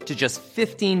month to just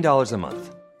 $15 a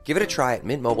month. Give it a try at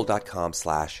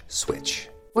mintmobile.com/switch.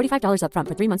 $45 up front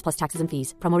for 3 months plus taxes and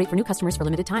fees. Promo rate for new customers for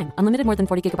limited time. Unlimited more than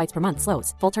 40 gigabytes per month.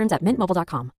 Slows full terms at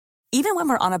mintmobile.com. Even when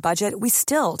we're on a budget, we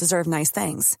still deserve nice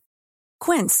things.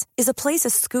 Quince is a place to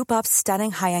scoop up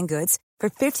stunning high-end goods for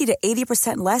 50 to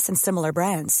 80% less than similar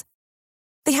brands.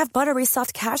 They have buttery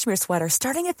soft cashmere sweaters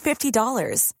starting at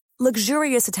 $50,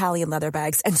 luxurious Italian leather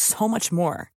bags, and so much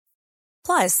more.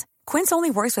 Plus, Quince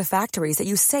only works with factories that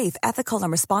use safe, ethical,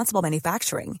 and responsible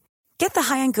manufacturing. Get the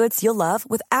high-end goods you'll love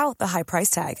without the high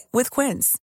price tag with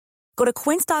Quince. Go to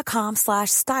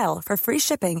quince.com/style for free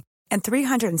shipping and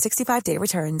 365-day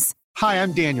returns. Hi,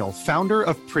 I'm Daniel, founder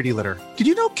of Pretty Litter. Did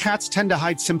you know cats tend to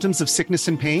hide symptoms of sickness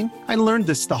and pain? I learned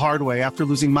this the hard way after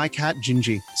losing my cat,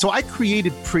 Gingy. So I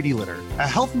created Pretty Litter, a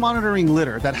health monitoring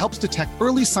litter that helps detect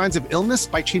early signs of illness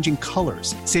by changing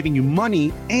colors, saving you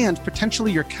money and potentially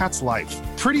your cat's life.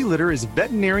 Pretty Litter is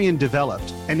veterinarian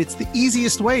developed, and it's the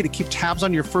easiest way to keep tabs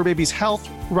on your fur baby's health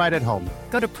right at home.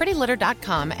 Go to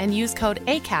prettylitter.com and use code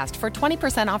ACAST for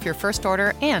 20% off your first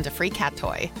order and a free cat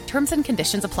toy. Terms and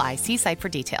conditions apply. See site for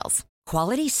details.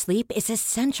 Quality sleep is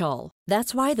essential.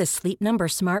 That's why the Sleep Number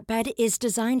Smart Bed is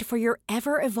designed for your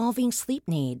ever-evolving sleep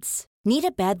needs. Need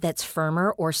a bed that's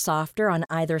firmer or softer on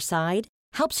either side?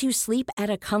 Helps you sleep at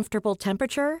a comfortable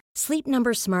temperature? Sleep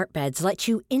Number Smart Beds let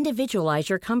you individualize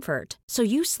your comfort so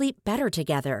you sleep better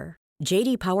together.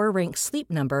 J.D. Power ranks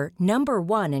Sleep Number number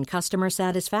 1 in customer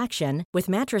satisfaction with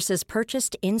mattresses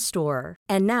purchased in-store.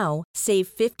 And now, save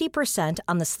 50%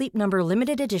 on the Sleep Number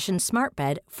Limited Edition Smart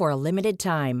Bed for a limited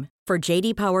time. For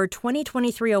J.D. Power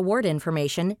 2023 award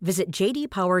information, visit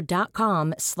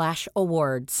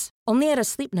jdpower.com/awards. Only at a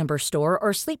Sleep Number store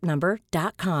or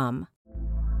sleepnumber.com.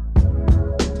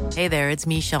 Hey there, it's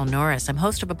Michelle Norris. I'm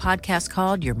host of a podcast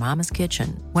called Your Mama's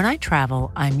Kitchen. When I travel,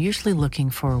 I'm usually looking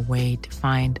for a way to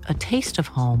find a taste of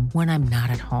home when I'm not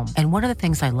at home. And one of the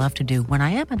things I love to do when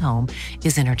I am at home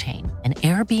is entertain. And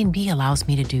Airbnb allows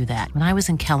me to do that. When I was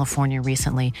in California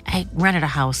recently, I rented a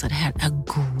house that had a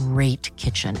great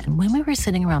kitchen. And when we were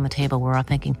sitting around the table, we were all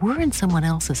thinking, we're in someone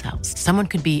else's house. Someone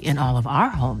could be in all of our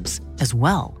homes as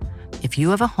well. If you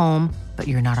have a home, but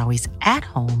you're not always at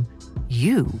home,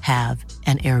 you have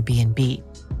an Airbnb.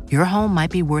 Your home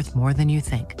might be worth more than you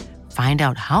think. Find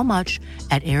out how much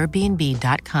at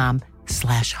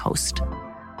airbnb.com/host.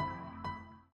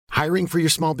 Hiring for your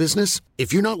small business?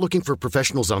 If you're not looking for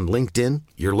professionals on LinkedIn,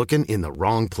 you're looking in the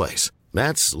wrong place.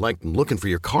 That's like looking for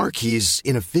your car keys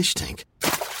in a fish tank.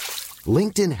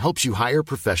 LinkedIn helps you hire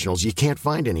professionals you can't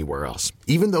find anywhere else,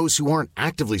 even those who aren't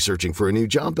actively searching for a new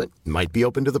job but might be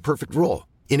open to the perfect role.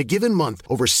 In a given month,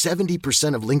 over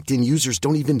 70% of LinkedIn users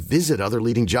don't even visit other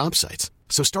leading job sites.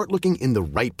 So start looking in the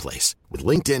right place. With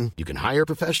LinkedIn, you can hire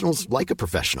professionals like a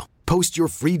professional. Post your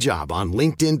free job on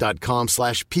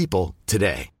linkedin.com/people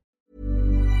today.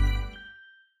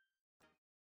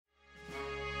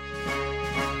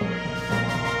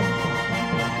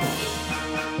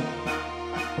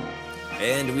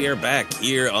 And we are back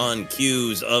here on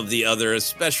Cues of the Other, a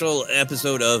special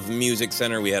episode of Music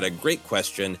Center. We had a great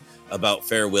question about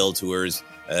farewell tours.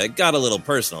 It got a little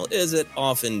personal, as it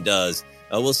often does.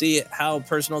 We'll see how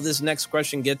personal this next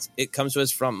question gets. It comes to us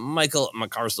from Michael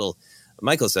McCarsell.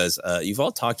 Michael says, you've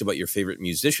all talked about your favorite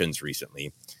musicians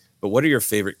recently, but what are your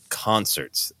favorite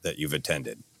concerts that you've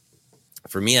attended?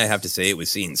 For me, I have to say it was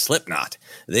seeing Slipknot.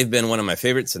 They've been one of my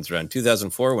favorites since around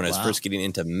 2004 when I was first getting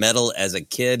into metal as a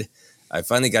kid. I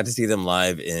finally got to see them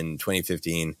live in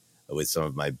 2015 with some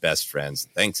of my best friends.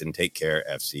 Thanks and take care,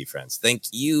 FC friends. Thank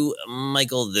you,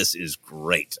 Michael. This is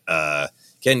great.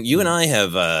 Ken, you and I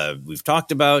have we've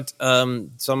talked about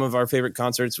some of our favorite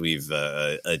concerts. We've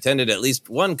attended at least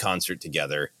one concert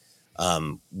together.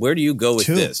 Where do you go with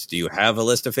this? Do you have a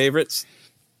list of favorites?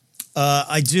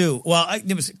 I do. Well,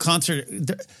 there was a concert.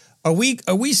 Are we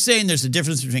saying there's a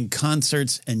difference between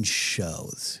concerts and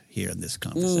shows here in this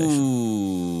conversation?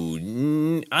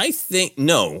 Ooh, I think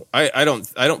no. I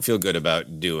don't feel good about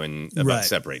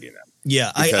separating them.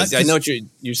 Yeah, because I know what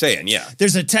you're saying. Yeah,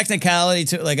 there's a technicality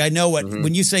to like I know what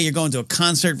when you say you're going to a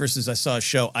concert versus I saw a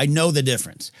show. I know the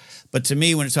difference, but to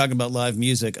me, when you're talking about live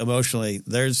music, emotionally,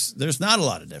 there's not a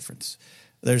lot of difference.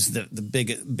 There's the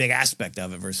big aspect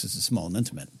of it versus the small and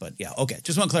intimate. But yeah, okay.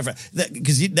 Just want to clarify that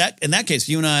because that in that case,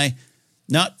 you and I,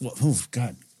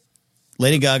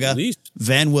 Lady Gaga,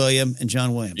 Van William, and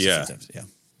John Williams.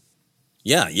 Yeah.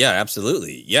 Yeah,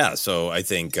 absolutely. Yeah. So I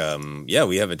think,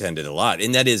 we have attended a lot,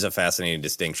 and that is a fascinating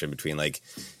distinction between I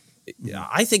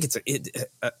think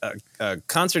a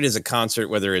concert is a concert,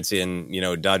 whether it's in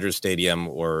Dodger Stadium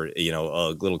or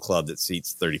a little club that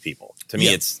seats 30 people. To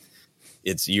me,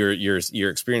 it's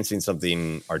you're experiencing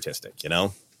something artistic,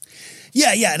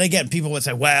 Yeah, and again, people would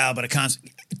say, "Wow," but a concert.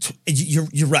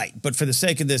 You're right, but for the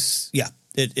sake of this, it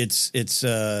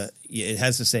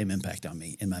has the same impact on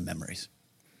me in my memories.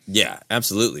 Yeah,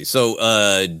 absolutely.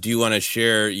 So, do you want to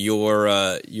share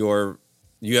your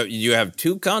you have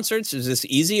two concerts? Is this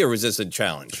easy or was this a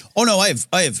challenge? Oh no, I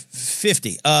have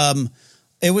 50.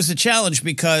 It was a challenge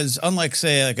because unlike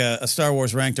say like a Star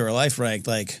Wars ranked or a Life ranked,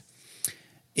 I've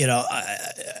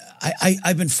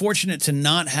been fortunate to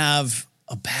not have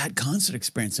a bad concert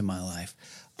experience in my life.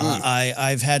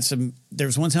 I've had some. There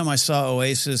was one time I saw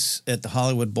Oasis at the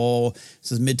Hollywood Bowl.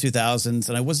 This is mid 2000s,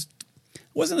 and I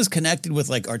wasn't as connected with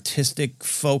like artistic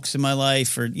folks in my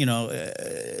life, or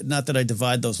not that I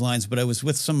divide those lines, but I was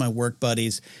with some of my work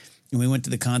buddies, and we went to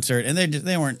the concert, and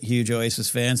they weren't huge Oasis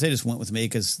fans. They just went with me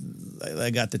because I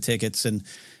got the tickets, and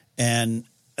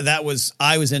I was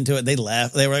into it. They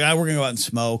left. They were like, we're gonna go out and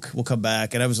smoke. We'll come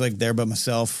back, and I was like there by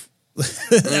myself.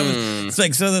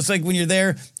 It's like when you're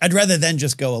there, I'd rather then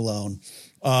just go alone.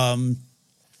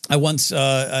 I once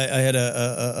I had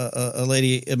a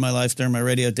lady in my life during my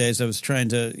radio days. I was trying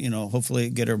to, hopefully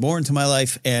get her more into my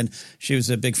life, and she was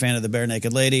a big fan of the Bare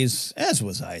Naked Ladies, as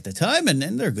was I at the time, and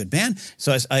they're a good band.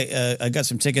 So I got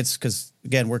some tickets because,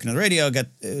 again, working on the radio, I got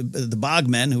the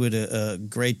Bogmen, who had a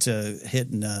great hit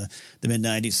in the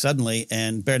mid-'90s suddenly,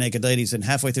 and Bare Naked Ladies, and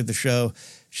halfway through the show,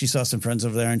 she saw some friends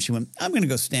over there, and she went, I'm going to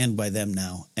go stand by them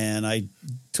now. And I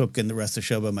took in the rest of the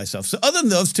show by myself. So other than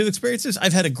those two experiences,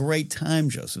 I've had a great time,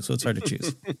 Joseph, so it's hard to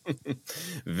choose.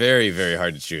 Very, very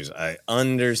hard to choose. I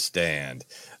understand.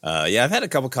 I've had a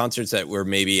couple concerts where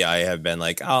maybe I have been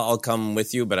like, I'll come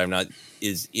with you, but I'm not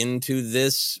as into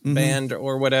this band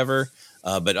or whatever.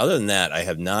 But other than that, I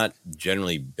have not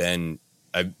generally been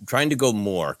 – I'm trying to go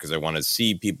more because I want to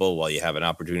see people while you have an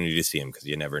opportunity to see them because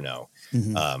you never know.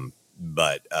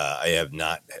 But I have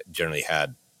not generally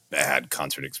had bad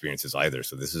concert experiences either,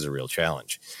 so this is a real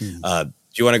challenge. Do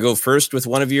you want to go first with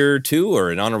one of your two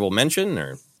or an honorable mention?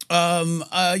 Or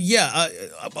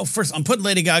first, I'm putting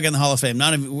Lady Gaga in the Hall of Fame.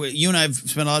 You and I have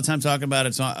spent a lot of time talking about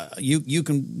it, so you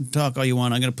can talk all you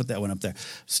want. I'm going to put that one up there.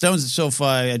 Stones at SoFi,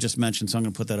 I just mentioned, so I'm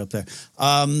going to put that up there.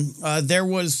 There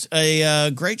was a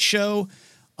great show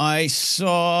I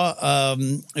saw.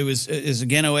 It was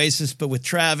again Oasis, but with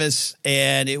Travis,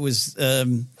 and it was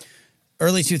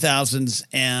early 2000s,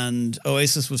 and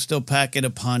Oasis was still packing a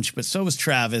punch, but so was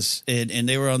Travis, and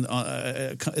they were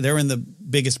they were in the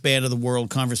biggest band of the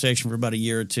world conversation for about a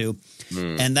year or two,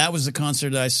 and that was the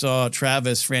concert I saw.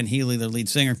 Travis, Fran Healy, their lead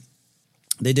singer,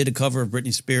 they did a cover of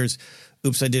Britney Spears'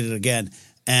 "Oops, I Did It Again."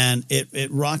 And it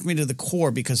rocked me to the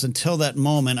core because until that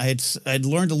moment, I'd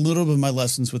learned a little bit of my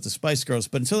lessons with the Spice Girls.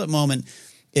 But until that moment,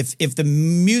 if the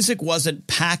music wasn't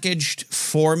packaged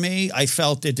for me, I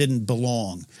felt it didn't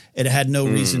belong. It had no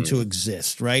reason to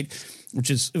exist, right? Which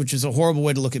is a horrible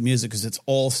way to look at music because it's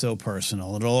all so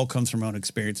personal. It all comes from our own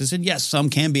experiences. And yes,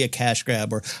 some can be a cash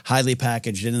grab or highly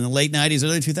packaged. And in the late 90s,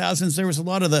 early 2000s, there was a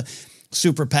lot of the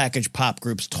super packaged pop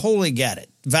groups. Totally get it.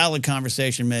 Valid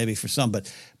conversation maybe for some,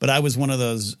 but I was one of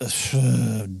those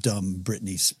dumb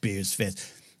Britney Spears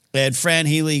fans. And Fran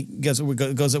Healy goes we're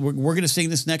going to sing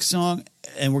this next song,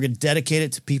 and we're going to dedicate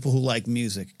it to people who like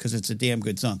music because it's a damn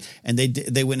good song. And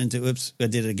they went into "Oops, I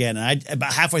Did It Again." And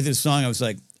about halfway through the song, I was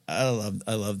like, I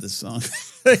love this song.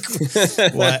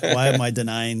 why am I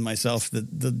denying myself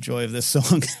the joy of this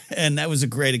song? And that was a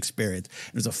great experience.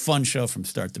 It was a fun show from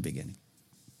start to beginning.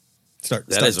 Start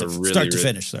to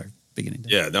finish. Sorry, beginning.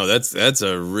 Yeah, no, that's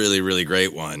a really, really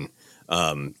great one.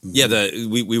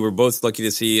 We were both lucky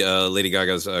to see Lady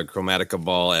Gaga's Chromatica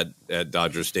Ball at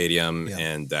Dodger Stadium,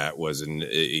 and that was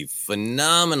a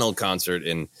phenomenal concert,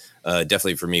 and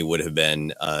definitely for me would have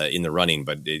been in the running,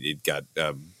 but it got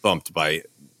bumped by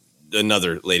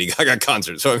another Lady Gaga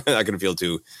concert, so I'm not going to feel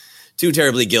too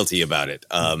terribly guilty about it.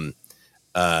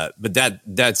 But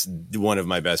that's one of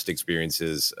my best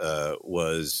experiences.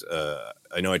 Was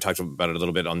I know I talked about it a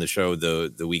little bit on the show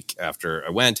the week after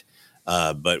I went,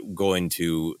 but going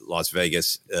to Las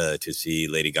Vegas to see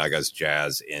Lady Gaga's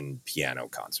jazz and piano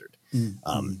concert.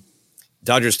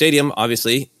 Dodger Stadium,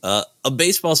 obviously, a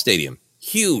baseball stadium,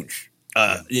 huge,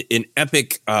 an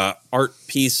epic art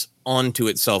piece onto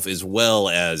itself, as well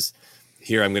as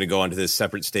here I'm going to go onto this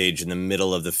separate stage in the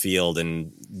middle of the field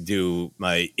and do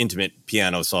my intimate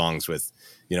piano songs with,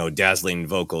 dazzling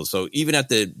vocals. So even at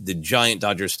the giant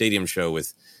Dodger Stadium show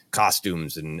with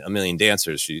costumes and a million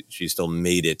dancers, she still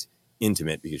made it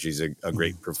intimate because she's a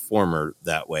great performer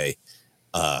that way.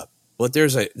 But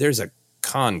there's a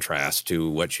contrast to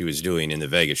what she was doing in the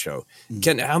Vegas show.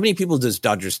 Ken, how many people does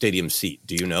Dodger Stadium seat?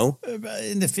 Do you know?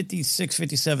 In the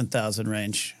 57,000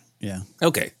 range. Yeah.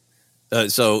 Okay.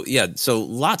 So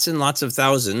lots and lots of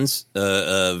thousands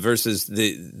versus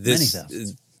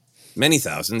many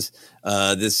thousands.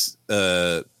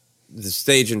 The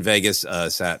stage in Vegas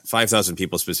sat 5,000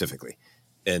 people specifically,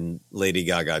 and Lady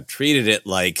Gaga treated it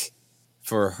like,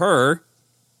 for her,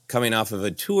 coming off of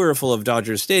a tour full of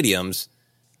Dodger stadiums,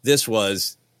 this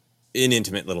was an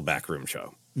intimate little backroom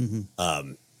show.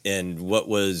 And what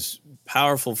was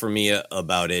powerful for me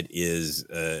about it is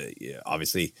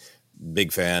obviously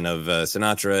big fan of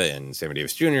Sinatra and Sammy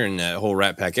Davis Jr. and that whole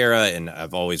Rat Pack era. And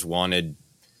I've always wanted,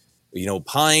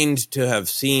 pined to have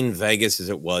seen Vegas as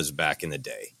it was back in the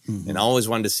day. And I always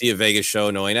wanted to see a Vegas show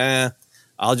knowing,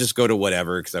 I'll just go to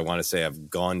whatever because I want to say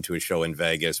I've gone to a show in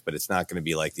Vegas, but it's not going to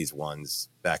be like these ones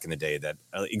back in the day that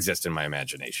exist in my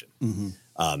imagination. And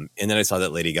then I saw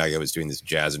that Lady Gaga was doing this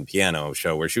jazz and piano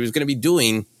show where she was going to be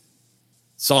doing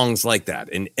songs like that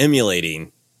and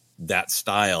emulating that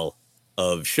style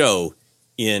of show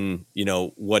in,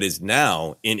 what is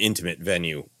now an intimate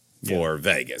venue for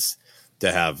Vegas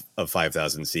to have a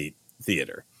 5,000 seat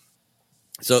theater.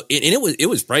 So it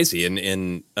was pricey,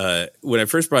 and when I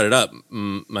first brought it up,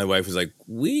 my wife was like,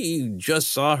 "We just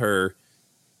saw her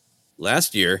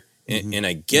last year, and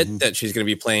I get that she's going to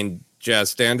be playing jazz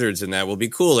standards, and that will be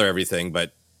cool or everything,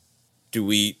 but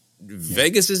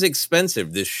Vegas is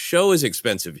expensive. This show is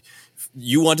expensive.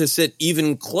 You want to sit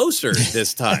even closer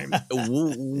this time.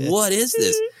 What is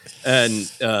this?"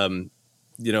 And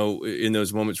in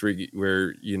those moments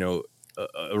where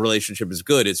a relationship is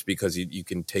good, it's because you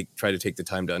can try to take the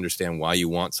time to understand why you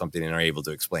want something and are able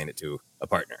to explain it to a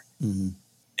partner.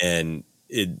 And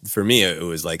for me, it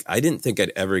was like, I didn't think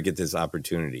I'd ever get this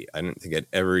opportunity. I didn't think I'd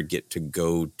ever get to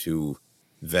go to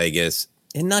Vegas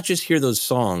and not just hear those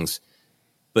songs,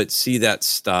 but see that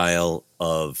style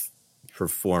of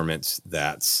performance.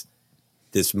 That's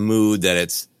this mood that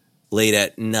it's late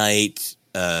at night.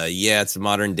 It's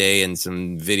modern day and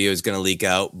some video is going to leak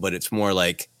out, but it's more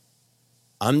like,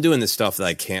 I'm doing the stuff that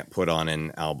I can't put on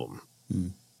an album.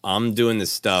 I'm doing the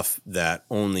stuff that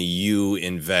only you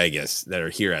in Vegas that are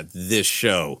here at this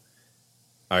show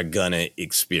are going to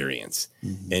experience.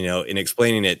 And, in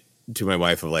explaining it to my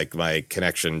wife of like my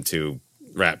connection to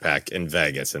Rat Pack in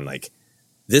Vegas and like,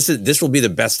 this will be the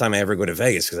best time I ever go to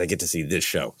Vegas because I get to see this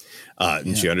show.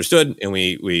 And she understood, and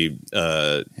we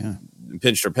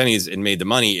pinched our pennies and made the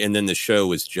money. And then the show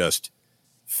was just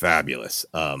fabulous.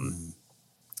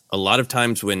 A lot of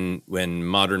times when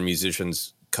modern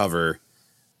musicians cover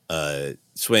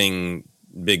swing,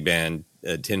 big band,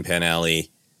 Tin Pan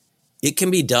Alley, it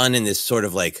can be done in this sort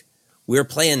of like, we're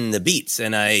playing the beats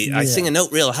and I sing a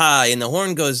note real high and the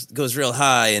horn goes real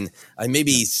high and I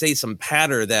maybe say some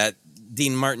patter that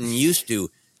Dean Martin used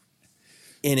to,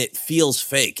 and it feels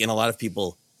fake. And a lot of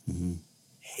people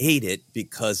hate it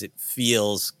because it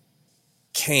feels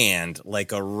canned,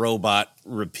 like a robot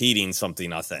repeating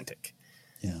something authentic.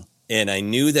 And I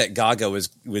knew that Gaga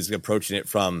was approaching it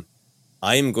from,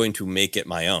 I am going to make it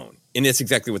my own. And that's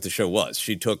exactly what the show was.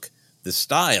 She took the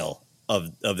style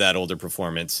of that older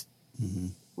performance,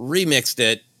 remixed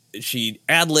it. She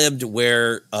ad-libbed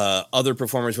where other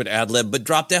performers would ad-lib, but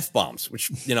dropped F-bombs, which,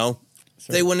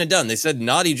 they wouldn't have done. They said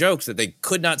naughty jokes that they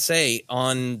could not say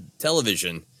on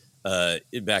television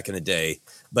back in the day.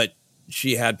 But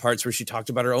she had parts where she talked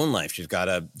about her own life.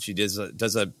 She does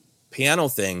a piano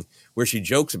thing where she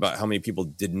jokes about how many people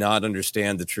did not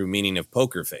understand the true meaning of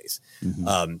poker face.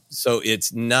 So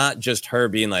it's not just her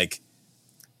being like,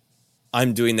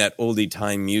 I'm doing that oldie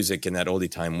time music in that oldie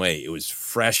time way. It was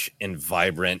fresh and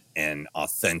vibrant and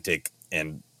authentic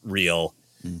and real.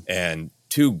 And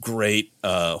two great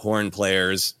horn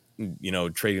players,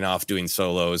 trading off doing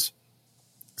solos.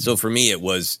 So for me, it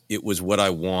was what I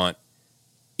want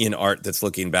in art that's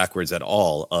looking backwards at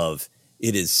all of.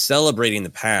 It is celebrating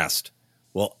the past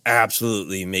while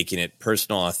absolutely making it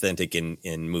personal, authentic, and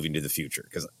moving to the future.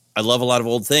 Because I love a lot of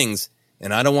old things,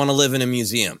 and I don't want to live in a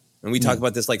museum. And we talk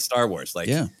about this like Star Wars. Like,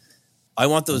 I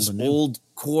want those old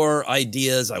core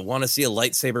ideas. I want to see a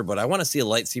lightsaber, but I want to see a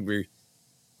lightsaber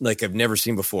like I've never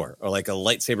seen before, or like a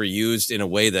lightsaber used in a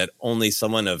way that only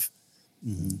someone of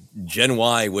Gen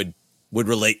Y would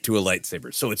relate to a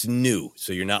lightsaber. So it's new.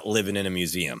 So you're not living in a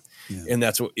museum. And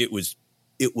that's what it was.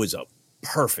 It was a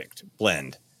perfect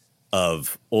blend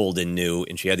of old and new.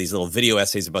 And she had these little video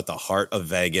essays about the heart of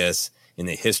Vegas and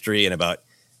the history and about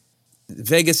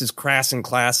Vegas is crass and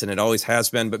class and it always has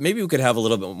been, but maybe we could have a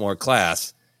little bit more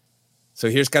class. So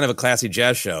here's kind of a classy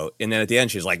jazz show. And then at the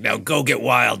end, she's like, now go get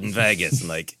wild in Vegas. And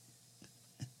like,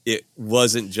 it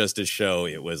wasn't just a show.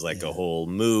 It was like a whole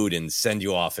mood and send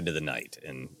you off into the night.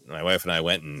 And my wife and I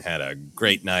went and had a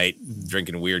great night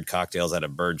drinking weird cocktails out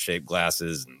of bird-shaped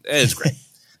glasses. And it's great.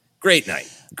 Great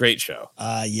night. Great show.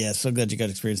 So glad you got to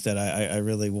experience that. I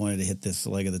really wanted to hit this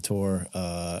leg of the tour,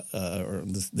 or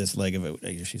this leg of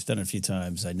it. She's done it a few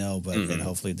times, I know, but and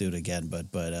hopefully do it again. But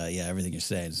everything you're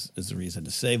saying is a reason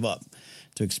to save up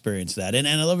to experience that. And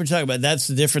I love what you're talking about. That's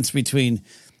the difference between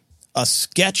a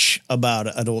sketch about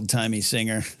an old-timey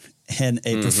singer and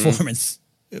a performance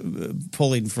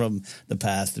pulling from the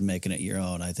past and making it your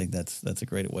own. I think that's a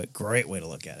great way to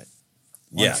look at it.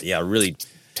 Really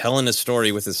telling a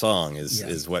story with a song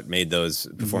is what made those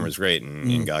performers great,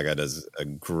 and Gaga does a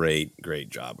great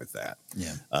job with that.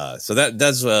 So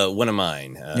that's one of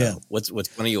mine. What's one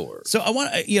of yours? So I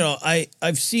want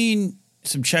I've seen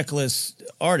some checklist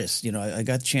artists. I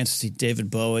got the chance to see David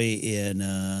Bowie in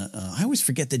I always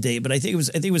forget the date, but I think it was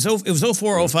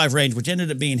 04-05 range, which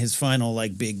ended up being his final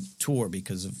like big tour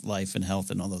because of life and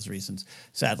health and all those reasons,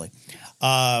 sadly.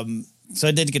 So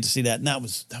I did get to see that, and that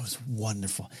was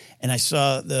wonderful. And I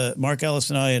saw the Mark Ellis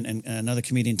and I and another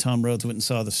comedian, Tom Rhodes, went and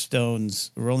saw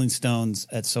the Rolling Stones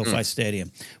at SoFi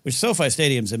Stadium, which SoFi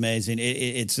Stadium's amazing.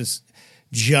 It's this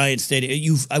giant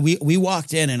stadium. We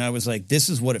walked in and I was like, this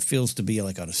is what it feels to be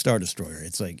like on a Star Destroyer.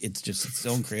 It's like, it's just its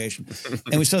own creation.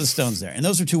 And we saw the Stones there. And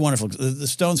those are two wonderful. The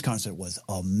Stones concert was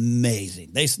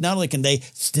amazing. They not only can they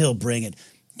still bring it,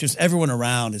 just everyone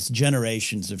around, it's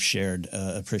generations of shared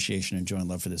appreciation and joy and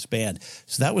love for this band.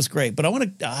 So that was great. But I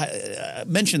want to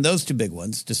mention those two big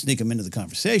ones to sneak them into the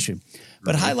conversation,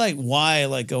 but highlight why I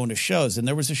like going to shows. And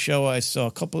there was a show I saw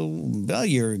about a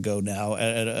year ago now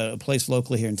at a place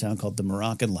locally here in town called the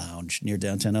Moroccan Lounge near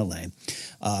downtown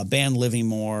LA. Band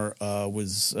Livingmore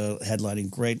was headlining,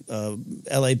 great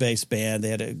LA-based band. They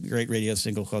had a great radio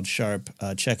single called Sharp.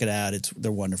 Check it out.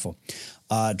 They're wonderful.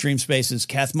 Dream Space's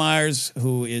Kath Myers,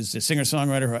 who is a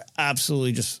singer-songwriter who I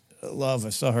absolutely just love. I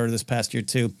saw her this past year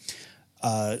too.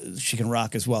 She can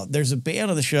rock as well. There's a band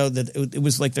on the show that it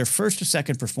was like their first or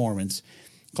second performance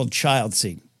called Child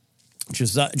Seat.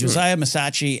 Josiah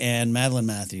Masachi and Madeline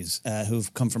Matthews,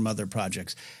 who've come from other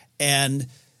projects. And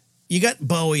you got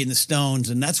Bowie and the Stones,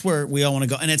 and that's where we all want to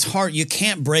go. And it's hard. You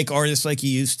can't break artists like you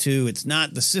used to. It's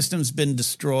not – the system's been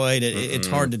destroyed. It's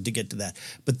hard to get to that.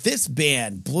 But this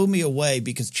band blew me away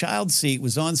because Child Seat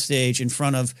was on stage in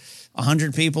front of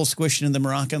 100 people squished in the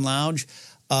Moroccan Lounge,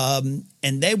 and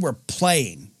they were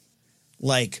playing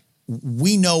like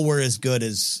we know we're as good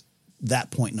as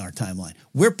that point in our timeline.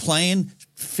 We're playing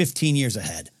 15 years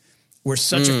ahead.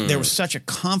 They were such a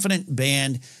confident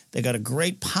band. They got a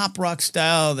great pop rock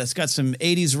style that's got some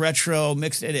 80s retro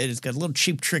mixed in it. It's got a little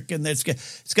Cheap Trick in there. It's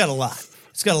got a lot.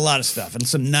 It's got a lot of stuff and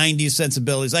some 90s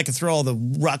sensibilities. I could throw all the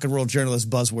rock and roll journalist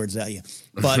buzzwords at you.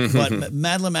 But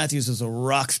Madeline Matthews is a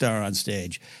rock star on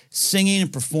stage, singing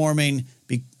and performing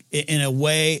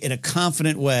in a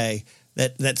confident way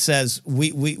that says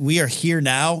we are here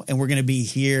now and we're going to be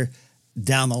here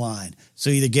down the line. So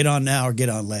either get on now or get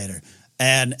on later.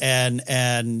 And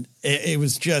it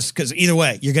was just because either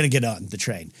way, you're going to get on the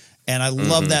train. And I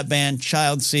love that band,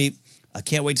 Child Seat. I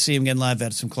can't wait to see him again live. I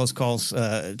had some close calls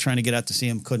trying to get out to see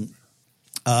him. Couldn't.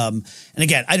 And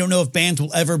again, I don't know if bands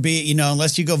will ever be,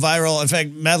 unless you go viral. In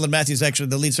fact, Madeline Matthews,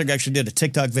 the lead singer, did a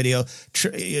TikTok video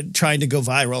trying to go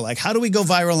viral. Like, how do we go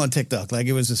viral on TikTok? Like,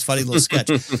 it was this funny little sketch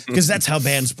because that's how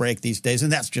bands break these days.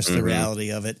 And that's just the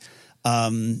reality of it.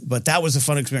 But that was a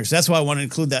fun experience. That's why I want to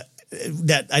include that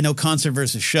I know concert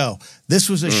versus show. This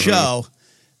was a show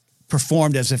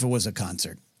performed as if it was a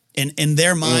concert. In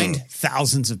their mind,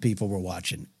 thousands of people were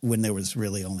watching when there was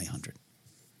really only 100.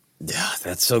 Yeah,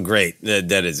 that's so great.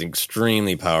 That is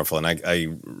extremely powerful, and I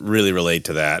really relate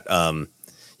to that. I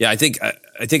think I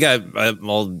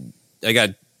got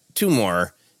two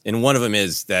more, and one of them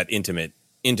is that intimate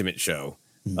show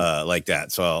like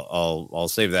that. So I'll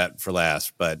save that for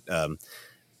last. But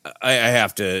I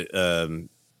have to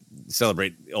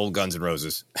celebrate old Guns N'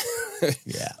 Roses.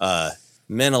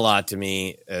 Meant a lot to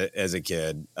me as a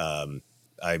kid.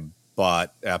 I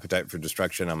bought Appetite for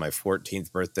Destruction on my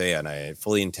 14th birthday, and I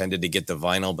fully intended to get the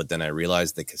vinyl, but then I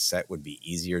realized the cassette would be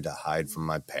easier to hide from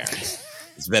my parents.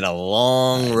 It's been a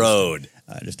long road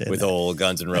with old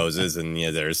Guns N' Roses, and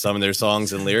there's some of their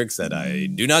songs and lyrics that I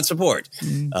do not support.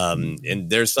 And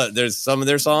there's some of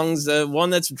their songs, one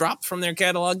that's dropped from their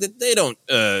catalog that they don't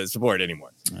support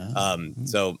anymore.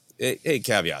 So hey,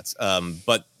 caveats.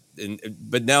 But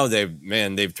now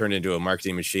they've turned into a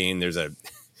marketing machine.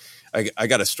 I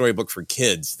got a storybook for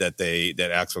kids that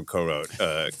Axl co-wrote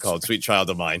called Sweet Child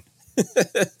of Mine.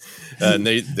 And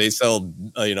they sell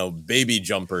baby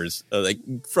jumpers like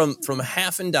from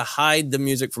having to hide the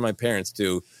music from my parents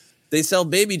to they sell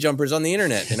baby jumpers on the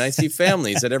internet, and I see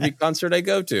families at every concert I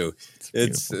go to.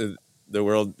 It's the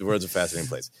world's a fascinating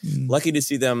place. Lucky to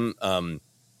see them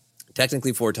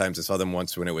technically 4 times. I saw them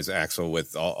once when it was Axl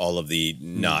with all of the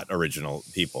not original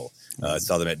people. I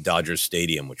saw them at Dodger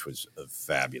Stadium, which was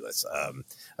fabulous.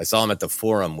 I saw them at the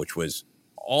Forum, which was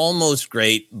almost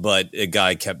great, but a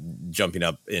guy kept jumping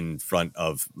up in front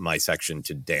of my section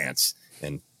to dance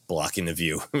and blocking the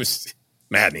view. It was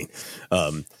maddening.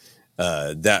 I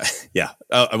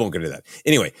won't get into that.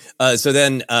 Anyway, so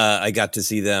then I got to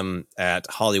see them at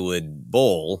Hollywood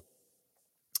Bowl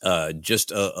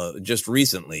just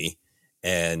recently,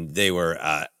 and they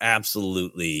were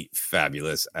absolutely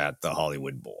fabulous at the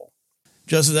Hollywood Bowl.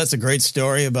 Joseph, that's a great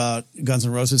story about Guns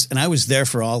N' Roses, and I was there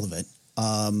for all of it.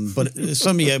 But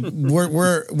some of you,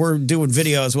 we're doing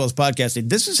video as well as podcasting.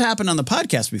 This has happened on the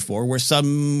podcast before, where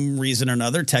some reason or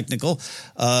another, technical,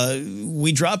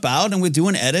 we drop out and we do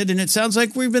an edit, and it sounds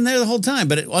like we've been there the whole time.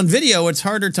 But on video, it's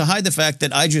harder to hide the fact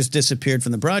that I just disappeared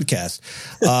from the broadcast.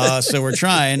 So we're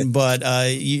trying. But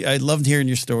I loved hearing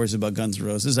your stories about Guns N'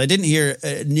 Roses. I didn't hear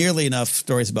nearly enough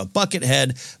stories about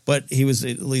Buckethead, but he was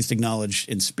at least acknowledged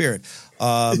in spirit.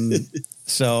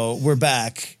 So we're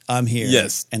back. I'm here.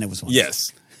 Yes. And it was wonderful.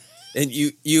 Yes. And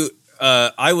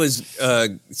I was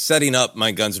setting up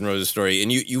my Guns N' Roses story,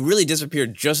 and you really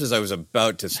disappeared just as I was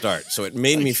about to start. So it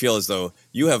made me feel as though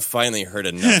you have finally heard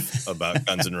enough about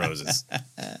Guns N' Roses,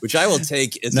 which I will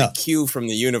take as a cue from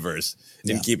the universe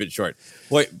and keep it short.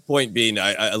 Point being,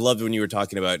 I loved when you were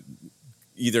talking about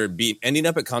either ending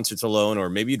up at concerts alone, or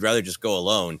maybe you'd rather just go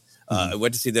alone. I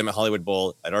went to see them at Hollywood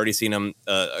Bowl. I'd already seen them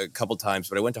a couple times,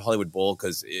 but I went to Hollywood Bowl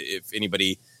because if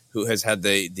anybody who has had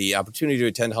the opportunity to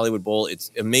attend Hollywood Bowl, it's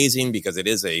amazing because it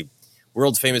is a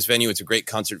world famous venue. It's a great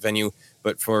concert venue.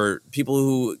 But for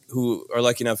people who are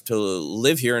lucky enough to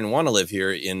live here and want to live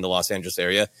here in the Los Angeles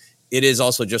area, it is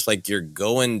also just like you're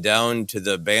going down to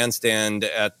the bandstand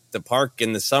at the park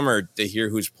in the summer to hear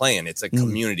who's playing. It's a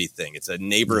community thing. It's a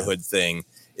neighborhood thing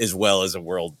as well as a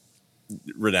world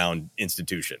renowned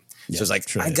institution. So it's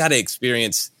like, I got to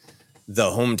experience the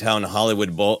hometown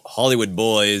Hollywood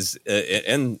boys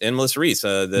and Melissa Reese,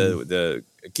 the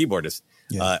keyboardist,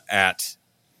 at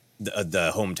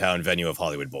the hometown venue of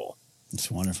Hollywood Bowl.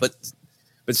 It's wonderful.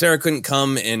 But Sarah couldn't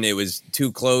come, and it was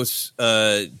too close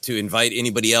to invite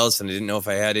anybody else, and I didn't know if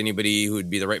I had anybody who would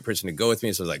be the right person to go with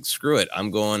me. So I was like, screw it,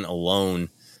 I'm going alone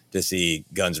to see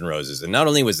Guns N' Roses. And not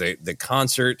only was the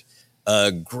concert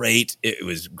great, it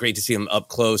was great to see them up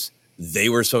close. They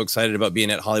were so excited about being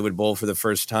at Hollywood Bowl for the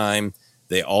first time.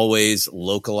 They always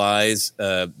localize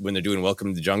when they're doing Welcome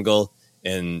to the Jungle,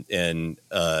 and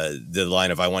the line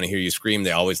of "I want to hear you scream."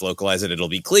 They always localize it. It'll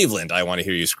be Cleveland, "I want to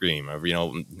hear you scream," or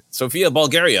Sofia,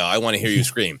 Bulgaria, "I want to hear you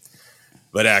scream."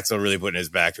 But Axl really putting his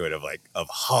back to it of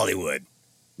Hollywood,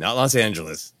 not Los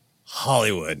Angeles,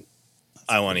 Hollywood.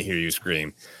 "I want to hear you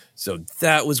scream." So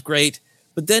that was great.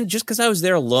 But then just because I was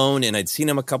there alone and I'd seen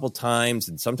them a couple times,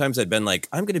 and sometimes I'd been like,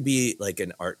 I'm going to be like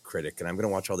an art critic and I'm going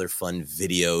to watch all their fun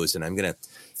videos and I'm going to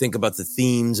think about the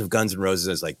themes of Guns N' Roses.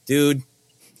 I was like, dude,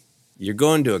 you're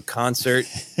going to a concert.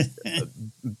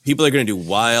 People are going to do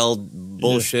wild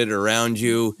bullshit around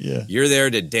you. Yeah. You're there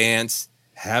to dance,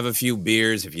 have a few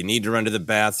beers. If you need to run to the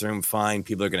bathroom, fine.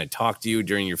 People are going to talk to you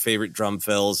during your favorite drum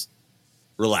fills.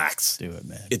 Relax. Do it,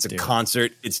 man. It's a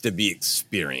concert. It's to be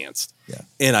experienced. Yeah.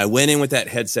 And I went in with that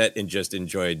headset and just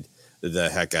enjoyed the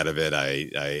heck out of it.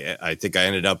 I think I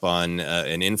ended up on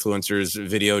an influencer's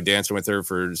video dancing with her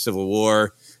for Civil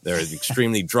War. They're an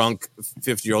extremely drunk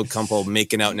 50-year-old couple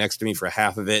making out next to me for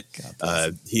half of it.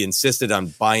 He insisted on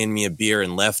buying me a beer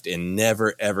and left and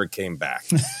never, ever came back.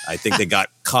 I think they got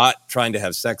caught trying to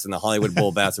have sex in the Hollywood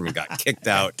Bowl bathroom and got kicked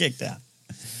out.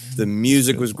 The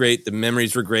music was great. The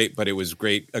memories were great, but it was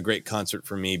a great concert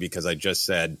for me because I just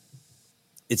said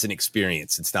it's an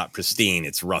experience. It's not pristine.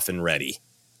 It's rough and ready.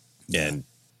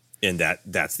 And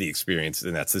that's the experience,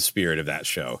 and that's the spirit of that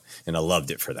show. And I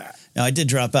loved it for that. Now, I did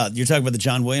drop out. You're talking about the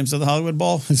John Williams of the Hollywood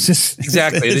Bowl? It's just,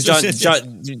 exactly.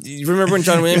 You remember when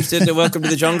John Williams did the Welcome to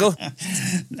the Jungle?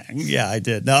 Yeah, I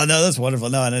did. No, that's wonderful.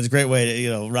 No, and it's a great way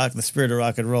to, rock the spirit of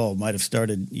rock and roll. Might have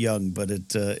started young, but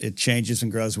it changes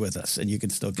and grows with us, and you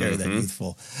can still carry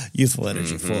that youthful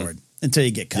energy forward until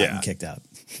you get caught and kicked out.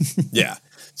 Yeah.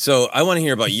 So I want to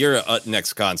hear about your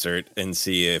next concert and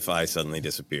see if I suddenly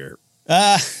disappear.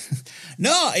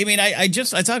 No, I mean, I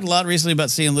talked a lot recently about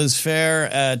seeing Liz Phair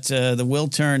at the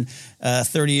Wiltern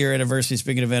 30-year anniversary.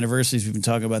 Speaking of anniversaries, we've been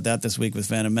talking about that this week with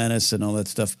Phantom Menace and all that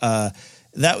stuff.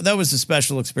 That was a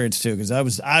special experience too, because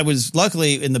I was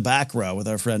luckily in the back row with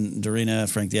our friend Dorina,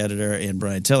 Frank the editor, and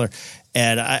Brian Tiller,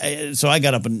 and so I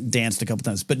got up and danced a couple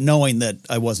times, but knowing that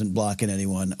I wasn't blocking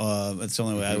anyone, that's the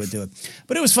only way I would do it.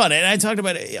 But it was fun, and I talked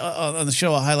about it on the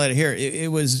show. I'll highlight it here.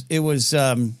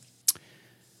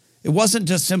 It wasn't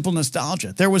just simple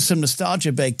nostalgia. There was some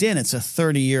nostalgia baked in. It's a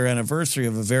 30-year anniversary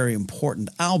of a very important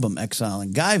album, Exile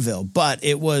in Guyville, but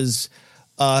it was.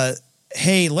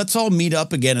 Hey, let's all meet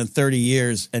up again in 30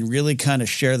 years and really kind of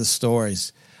share the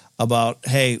stories about,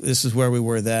 hey, this is where we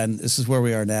were then, this is where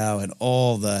we are now, and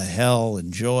all the hell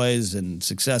and joys and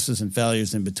successes and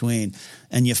failures in between.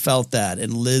 And you felt that,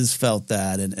 and Liz felt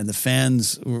that, and the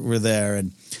fans were there.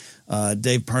 And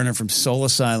Dave Perner from Soul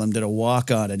Asylum did a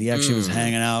walk-on, and he actually was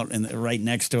hanging out right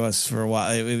next to us for a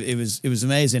while. It was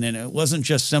amazing, and it wasn't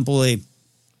just simply,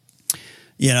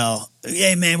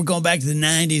 hey, man, we're going back to the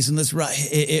 90s and let's rock.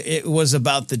 It was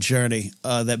about the journey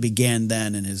that began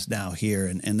then and is now here.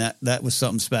 And that was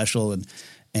something special.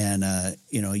 And I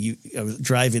was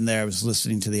driving there. I was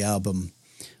listening to the album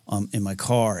in my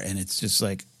car. And it's just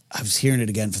like I was hearing it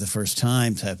again for the first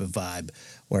time type of vibe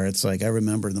where it's like I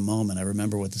remember the moment. I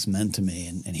remember what this meant to me.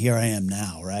 And here I am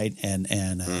now, right? And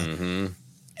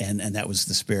that was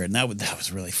the spirit, and that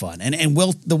was really fun. And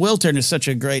the Wiltern is such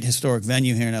a great historic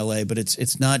venue here in LA, but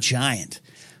it's not giant,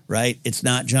 right? It's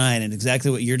not giant. And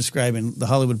exactly what you're describing, the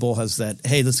Hollywood Bowl has that,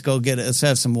 hey, let's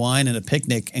have some wine and a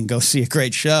picnic and go see a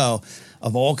great show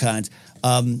of all kinds.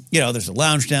 There's a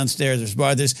lounge downstairs, there's a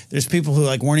bar, there's people who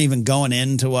like weren't even going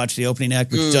in to watch the opening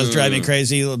act, which does drive me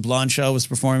crazy. Blonde Show was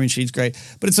performing, she's great.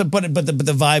 But the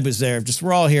vibe was there. Just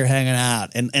we're all here hanging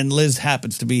out. And Liz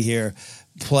happens to be here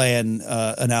playing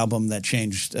an album that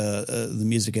changed the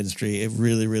music industry. It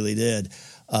really, really did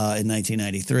in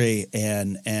 1993.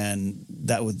 And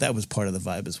that was part of the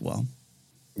vibe as well.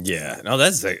 Yeah, no,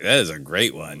 that is a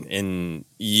great one. And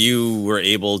you were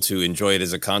able to enjoy it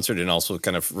as a concert and also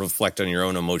kind of reflect on your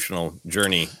own emotional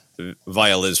journey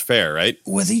via Liz Phair, right?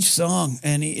 With each song.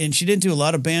 And she didn't do a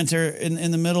lot of banter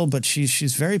in the middle, but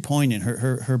she's very poignant.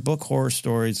 Her book, Horror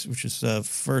Stories, which is the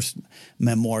first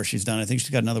memoir she's done, I think she's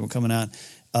got another one coming out,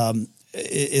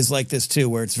 is like this too,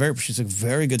 where she's a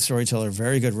very good storyteller,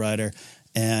 very good writer,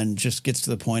 and just gets to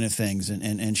the point of things.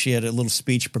 And she had a little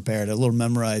speech prepared, a little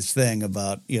memorized thing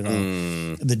about,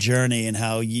 the journey and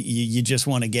how you just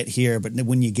want to get here. But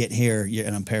when you get here,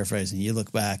 and I'm paraphrasing, you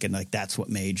look back and like, that's what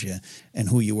made you, and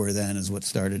who you were then is what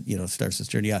starts this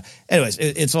journey out. Anyways,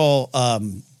 it was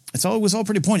all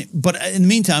pretty poignant. But in the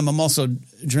meantime, I'm also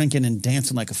drinking and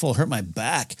dancing like a fool. Hurt my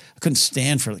back. I couldn't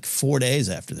stand for like 4 days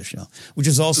after the show, which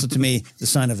is also to me the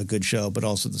sign of a good show, but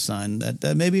also the sign that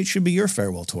maybe it should be your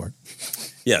farewell tour.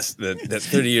 Yes, that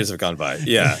 30 years have gone by.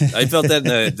 Yeah, I felt that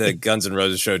in the Guns N'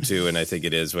 Roses show too, and I think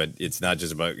it is. But it's not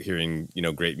just about hearing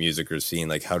great music or seeing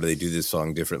like how do they do this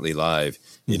song differently live.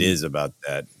 Mm-hmm. It is about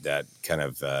that kind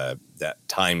of that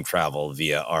time travel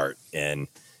via art. And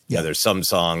there's some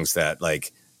songs that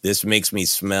like, this makes me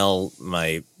smell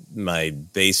my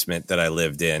basement that I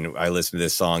lived in. I listened to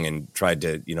this song and tried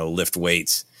to lift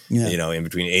weights, in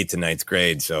between 8th and 9th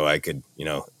grade, so I could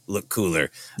look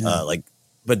cooler. Yeah.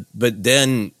 But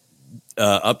then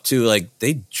up to like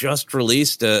they just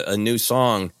released a new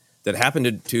song that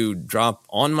happened to drop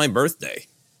on my birthday,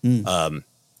 and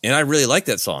I really like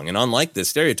that song. And unlike the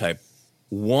stereotype,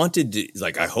 wanted to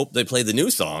like I hope they play the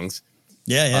new songs.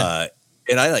 Yeah.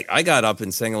 And I got up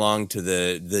and sang along to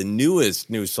the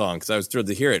new song because I was thrilled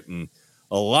to hear it, and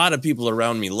a lot of people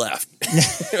around me left.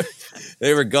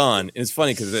 They were gone. And it's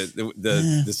funny because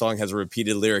the song has a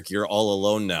repeated lyric, "You're all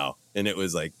alone now," and it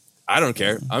was like, I don't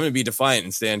care. I'm going to be defiant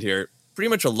and stand here pretty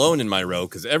much alone in my row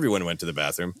because everyone went to the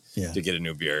bathroom to get a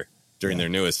new beer during their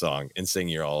newest song and sing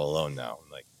 "You're all alone now."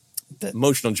 Like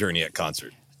emotional journey at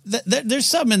concert. There's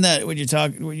something in that when you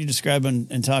describe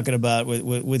and talking about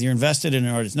with you're invested in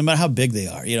an artist, no matter how big they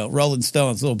are. Rolling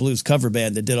Stones, little blues cover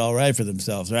band that did all right for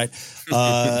themselves, right?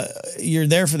 You're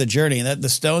there for the journey, and that the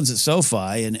Stones at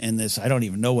SoFi and this, I don't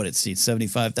even know what it seats,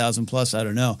 75,000 plus, I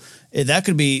don't know. That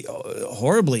could be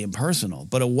horribly impersonal,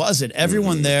 but it wasn't.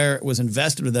 Everyone there was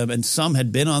invested with them, and some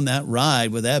had been on that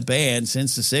ride with that band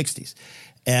since the 60s.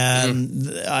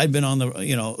 And I've been on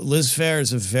Liz Phair is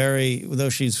though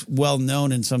she's well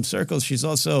known in some circles, she's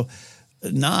also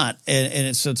not. And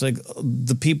it's like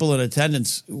the people in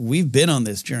attendance, we've been on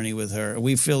this journey with her.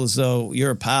 We feel as though you're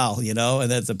a pal,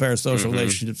 and that's a parasocial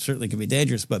relationship certainly can be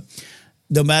dangerous. But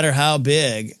no matter how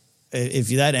big, if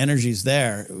that energy's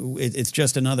there, it's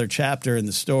just another chapter in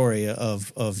the story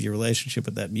of your relationship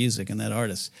with that music and that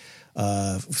artist.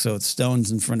 So it's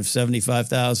Stones in front of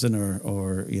 75,000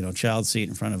 or Child Seat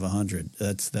in front of 100.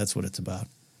 That's what it's about.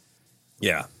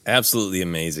 Yeah, absolutely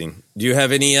amazing. Do you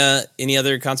have any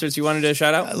other concerts you wanted to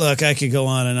shout out? Look, I could go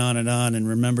on and on and on and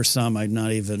remember some I'm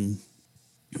not even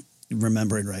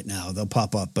remembering right now. They'll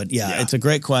pop up. But yeah. It's a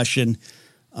great question.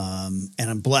 And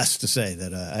I'm blessed to say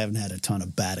that I haven't had a ton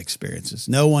of bad experiences.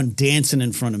 No one dancing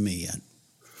in front of me yet.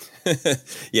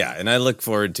 Yeah, and I look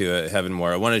forward to having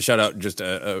more. I want to shout out just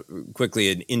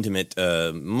quickly an intimate,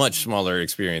 much smaller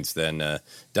experience than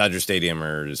Dodger Stadium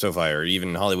or SoFi or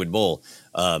even Hollywood Bowl.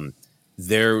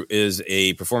 There is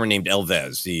a performer named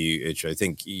Elvis, which I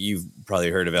think you've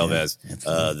probably heard of Elvis.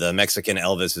 Yeah, the Mexican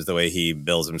Elvis is the way he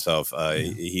bills himself.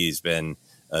 He's been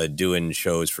doing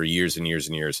shows for years and years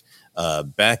and years.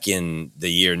 Back in the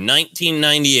year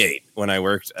 1998, when I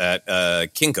worked at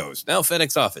Kinko's, now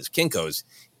FedEx office, Kinko's,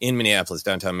 in Minneapolis,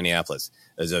 downtown Minneapolis.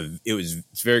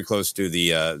 It's very close to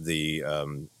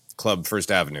the Club First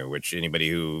Avenue, which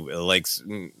anybody who likes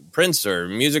Prince or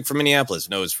music from Minneapolis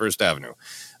knows First Avenue.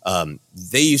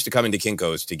 They used to come into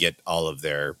Kinko's to get all of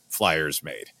their flyers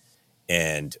made.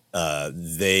 And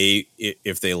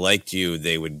if they liked you,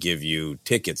 they would give you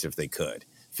tickets if they could.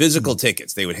 Physical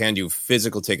tickets. They would hand you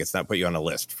physical tickets, not put you on a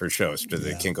list for shows to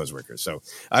the Kinko's workers. So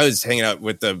I was hanging out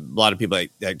with a lot of people at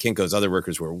Kinko's. Other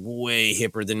workers were way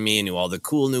hipper than me and knew all the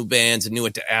cool new bands and knew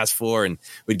what to ask for, and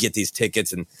would get these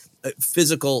tickets and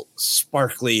physical,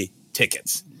 sparkly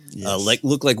tickets.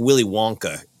 look like Willy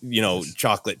Wonka,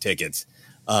 chocolate tickets.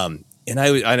 And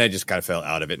I just kind of fell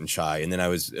out of it and shy. And then I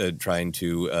was trying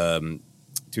to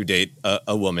date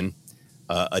a woman,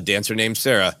 a dancer named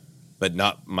Sarah, but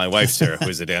not my wife, Sarah, who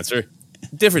is a dancer.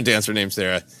 Different dancer named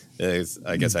Sarah.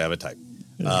 I guess I have a type.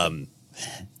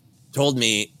 Told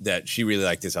me that she really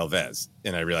liked this Elvez,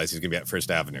 and I realized he's going to be at First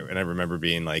Avenue. And I remember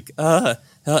being like,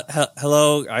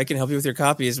 hello, I can help you with your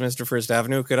copies, Mr. First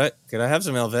Avenue. Could I have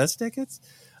some Elvez tickets?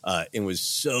 And was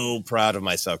so proud of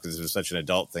myself because it was such an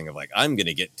adult thing of like, I'm going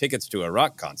to get tickets to a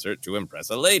rock concert to impress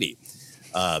a lady.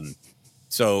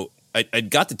 So I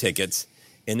got the tickets,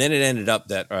 and then it ended up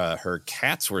that her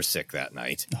cats were sick that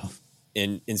night. Oh.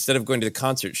 And instead of going to the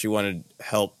concert, she wanted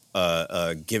help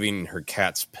giving her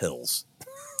cats pills.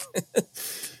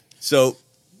 So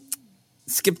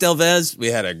skipped Elvez. We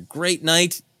had a great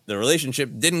night. The relationship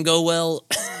didn't go well,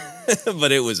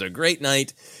 but it was a great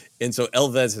night. And so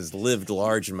Elvez has lived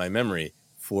large in my memory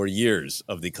for years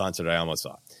of the concert I almost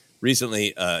saw.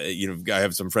 Recently, I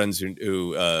have some friends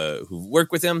who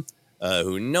work with him,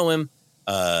 who know him.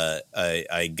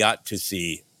 I got to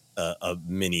see a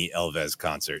mini Elvez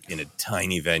concert in a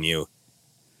tiny venue,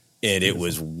 and it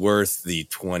was worth the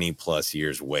 20 plus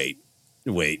years wait.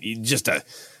 Just a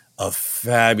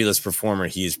fabulous performer.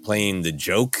 He is playing the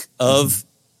joke of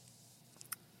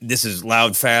this is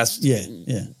loud, fast. Yeah.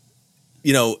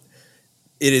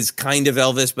 It is kind of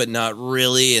Elvis, but not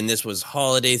really. And this was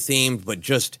holiday themed, but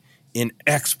just an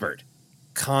expert,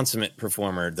 consummate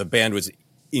performer. The band was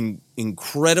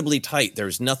incredibly tight. There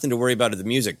was nothing to worry about of the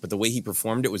music, but the way he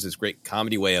performed it was this great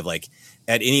comedy way of like,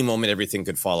 at any moment, everything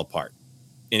could fall apart.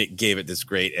 And it gave it this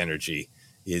great energy.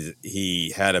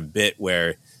 He had a bit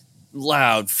where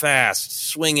loud, fast,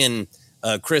 swinging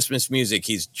Christmas music.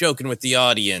 He's joking with the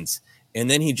audience.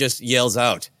 And then he just yells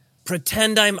out,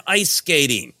 "Pretend I'm ice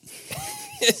skating."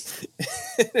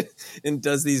 And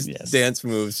does these dance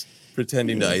moves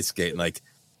pretending to ice skate. And like,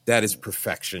 that is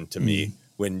perfection to me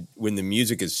when the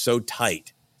music is so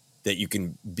tight that you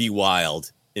can be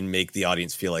wild and make the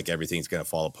audience feel like everything's going to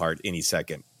fall apart any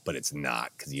second, but it's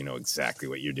not because you know exactly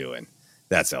what you're doing.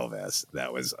 That's Elvis.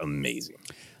 That was amazing.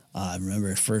 I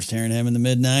remember first hearing him in the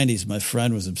mid-'90s. My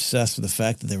friend was obsessed with the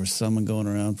fact that there was someone going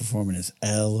around performing as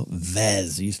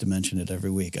Elvis. He used to mention it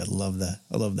every week. I love that.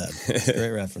 It's a great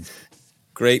reference.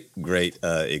 Great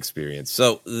experience.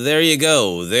 So there you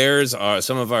go. There's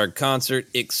some of our concert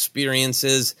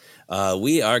experiences.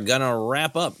 We are going to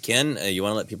wrap up. Ken, you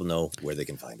want to let people know where they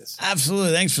can find us?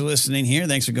 Absolutely. Thanks for listening here.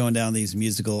 Thanks for going down these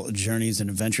musical journeys and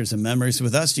adventures and memories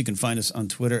with us. You can find us on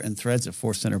Twitter and Threads at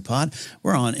ForceCenter Pod.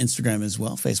 We're on Instagram as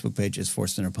well. Facebook page is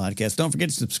ForceCenter Podcast. Don't forget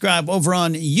to subscribe over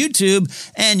on YouTube.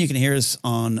 And you can hear us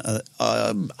on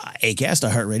Acast,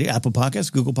 iHeartRadio, Apple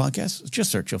Podcasts, Google Podcasts.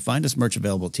 Just search. You'll find us. Merch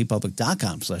available at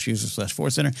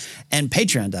tpublic.com/user/ForceCenter. And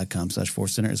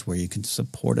patreon.com/ForceCenter is where you can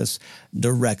support us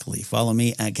directly. Follow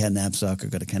me at Ken Napzok, or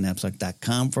go to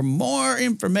kennapzok.com for more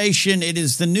information. It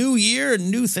is the new year, and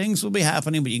new things will be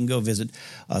happening, but you can go visit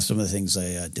some of the things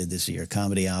I did this year: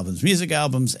 comedy albums, music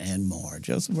albums, and more.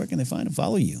 Joseph, where can they find and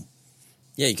follow you?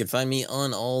 Yeah, you can find me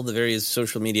on all the various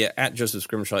social media. At Joseph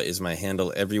Scrimshaw is my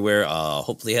handle everywhere.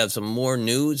 Hopefully have some more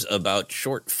news about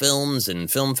short films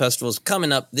and film festivals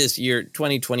coming up this year,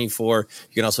 2024.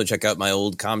 You can also check out my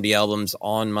old comedy albums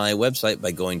on my website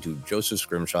by going to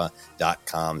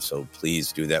josephscrimshaw.com. So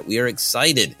please do that. We are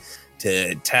excited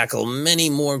to tackle many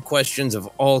more questions of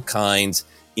all kinds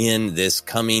in this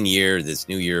coming year, this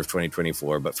new year of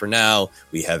 2024. But for now,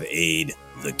 we have Aid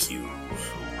the Cue.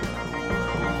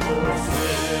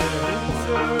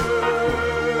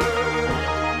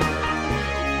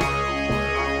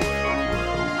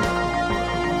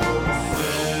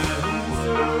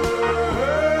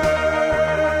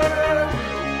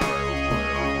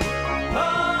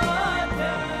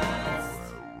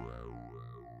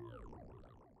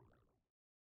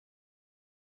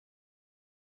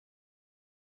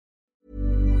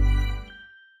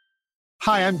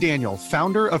 Hi, I'm Daniel,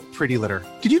 founder of Pretty Litter.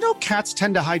 Did you know cats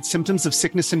tend to hide symptoms of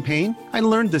sickness and pain? I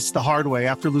learned this the hard way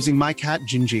after losing my cat,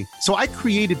 Gingy. So I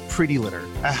created Pretty Litter,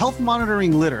 a health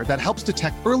monitoring litter that helps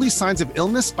detect early signs of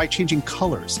illness by changing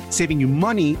colors, saving you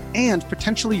money and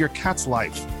potentially your cat's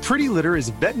life. Pretty Litter is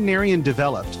veterinarian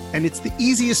developed, and it's the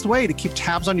easiest way to keep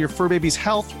tabs on your fur baby's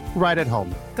health right at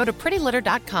home. Go to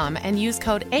prettylitter.com and use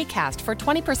code ACAST for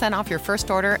 20% off your first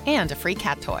order and a free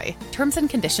cat toy. Terms and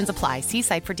conditions apply. See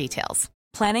site for details.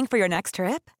 Planning for your next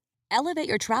trip? Elevate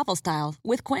your travel style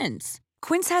with Quince.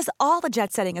 Quince has all the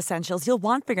jet-setting essentials you'll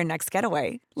want for your next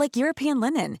getaway, like European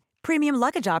linen, premium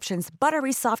luggage options,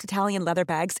 buttery soft Italian leather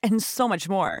bags, and so much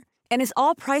more. And is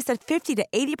all priced at 50 to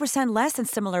 80% less than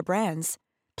similar brands.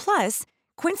 Plus,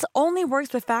 Quince only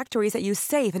works with factories that use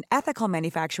safe and ethical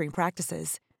manufacturing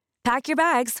practices. Pack your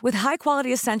bags with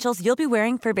high-quality essentials you'll be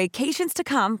wearing for vacations to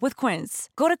come with Quince.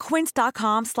 Go to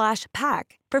quince.com/pack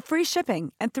for free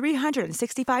shipping and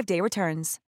 365-day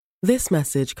returns. This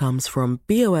message comes from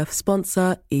BOF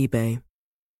sponsor eBay.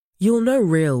 You'll know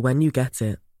real when you get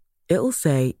it. It'll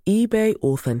say eBay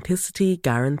Authenticity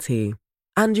Guarantee.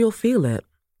 And you'll feel it.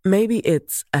 Maybe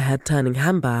it's a head-turning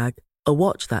handbag, a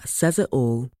watch that says it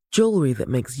all, jewelry that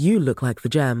makes you look like the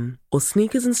gem, or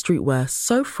sneakers and streetwear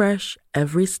so fresh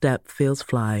every step feels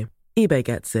fly. eBay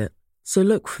gets it. So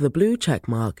look for the blue check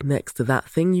mark next to that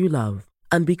thing you love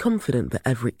and be confident that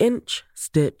every inch,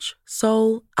 stitch,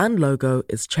 sole, and logo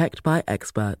is checked by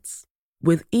experts.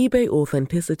 With eBay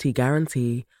Authenticity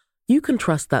Guarantee, you can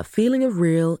trust that feeling of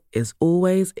real is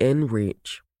always in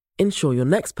reach. Ensure your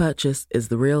next purchase is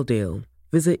the real deal.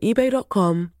 Visit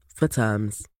eBay.com for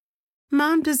terms.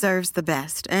 Mom deserves the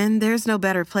best, and there's no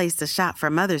better place to shop for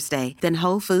Mother's Day than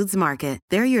Whole Foods Market.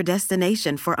 They're your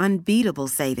destination for unbeatable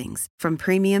savings, from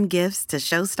premium gifts to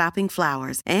show-stopping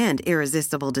flowers and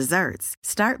irresistible desserts.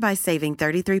 Start by saving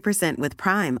 33% with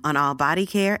Prime on all body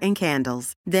care and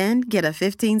candles. Then get a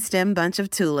 15-stem bunch of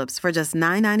tulips for just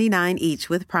 $9.99 each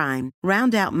with Prime.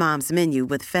 Round out Mom's menu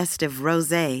with festive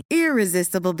rosé,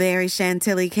 irresistible berry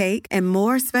chantilly cake, and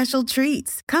more special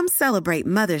treats. Come celebrate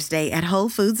Mother's Day at Whole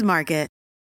Foods Market.